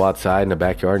go outside in the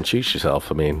backyard and shoot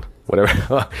yourself. I mean,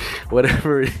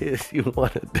 whatever it is you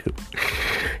want to do.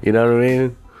 You know what I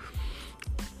mean?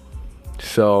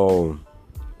 So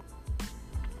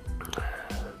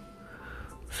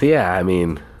yeah, I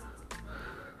mean,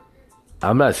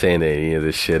 I'm not saying that any of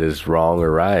this shit is wrong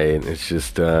or right. It's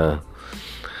just,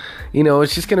 you know,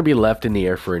 it's just going to be left in the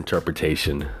air for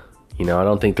interpretation. You know, I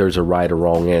don't think there's a right or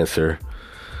wrong answer.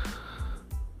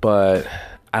 But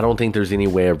I don't think there's any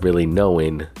way of really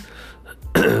knowing,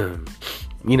 you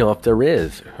know, if there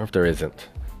is or if there isn't.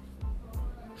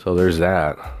 So there's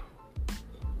that.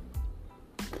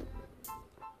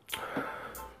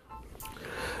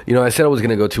 You know, I said I was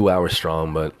going to go 2 hours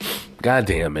strong, but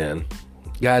goddamn, man.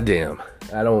 Goddamn.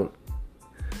 I don't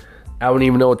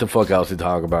even know what the fuck else to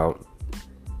talk about.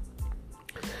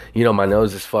 You know, my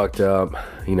nose is fucked up.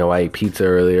 You know, I ate pizza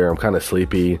earlier. I'm kind of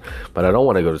sleepy, but I don't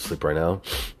want to go to sleep right now.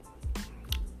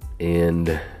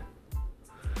 And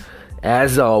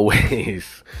as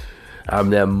always, I'm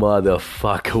that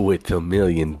motherfucker with the $1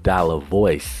 million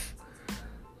voice.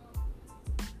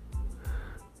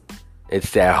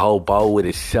 It's that hobo with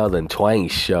a southern twang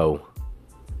show.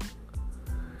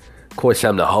 Of course,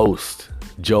 I'm the host,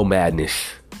 Joe Madness.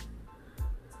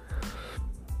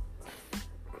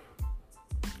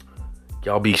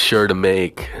 Y'all be sure to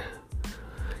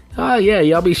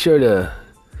y'all be sure to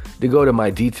go to my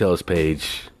details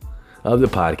page of the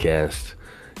podcast.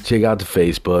 Check out the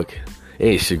Facebook,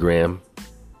 Instagram.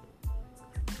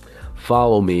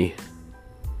 Follow me.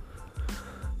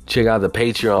 Check out the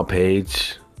Patreon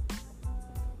page.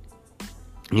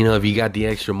 You know, if you got the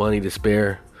extra money to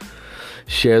spare,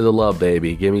 share the love,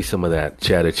 baby. Give me some of that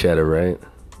cheddar, right?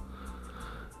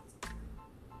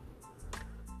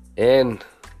 And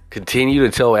continue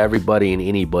to tell everybody and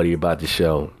anybody about the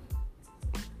show.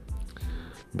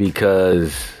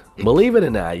 Because, believe it or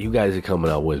not, you guys are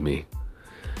coming up with me.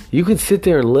 You can sit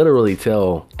there and literally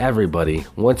tell everybody,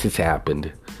 once it's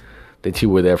happened, that you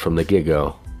were there from the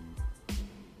get-go.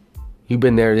 You've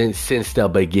been there since the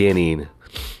beginning.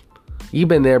 You've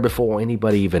been there before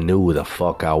anybody even knew who the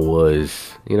fuck I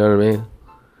was. You know what I mean?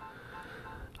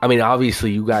 I mean,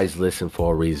 obviously, you guys listen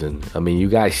for a reason. I mean, you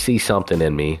guys see something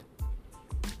in me.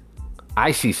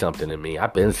 I see something in me.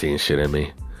 I've been seeing shit in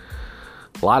me.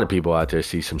 A lot of people out there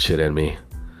see some shit in me.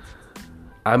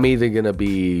 I'm either gonna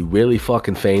be really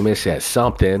fucking famous at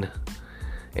something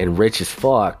and rich as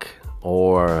fuck,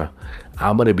 or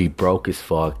I'm gonna be broke as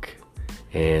fuck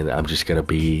and I'm just gonna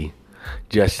be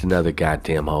just another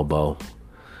goddamn hobo.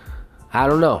 I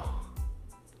don't know.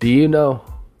 Do you know?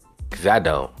 Because I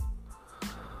don't.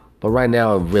 But right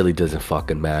now, it really doesn't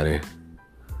fucking matter.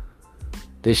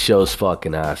 This show's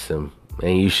fucking awesome.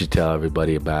 And you should tell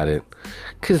everybody about it.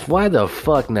 Because why the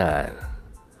fuck not?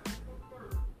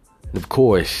 Of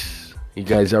course, you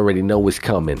guys already know what's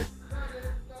coming.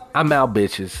 I'm out,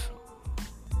 bitches.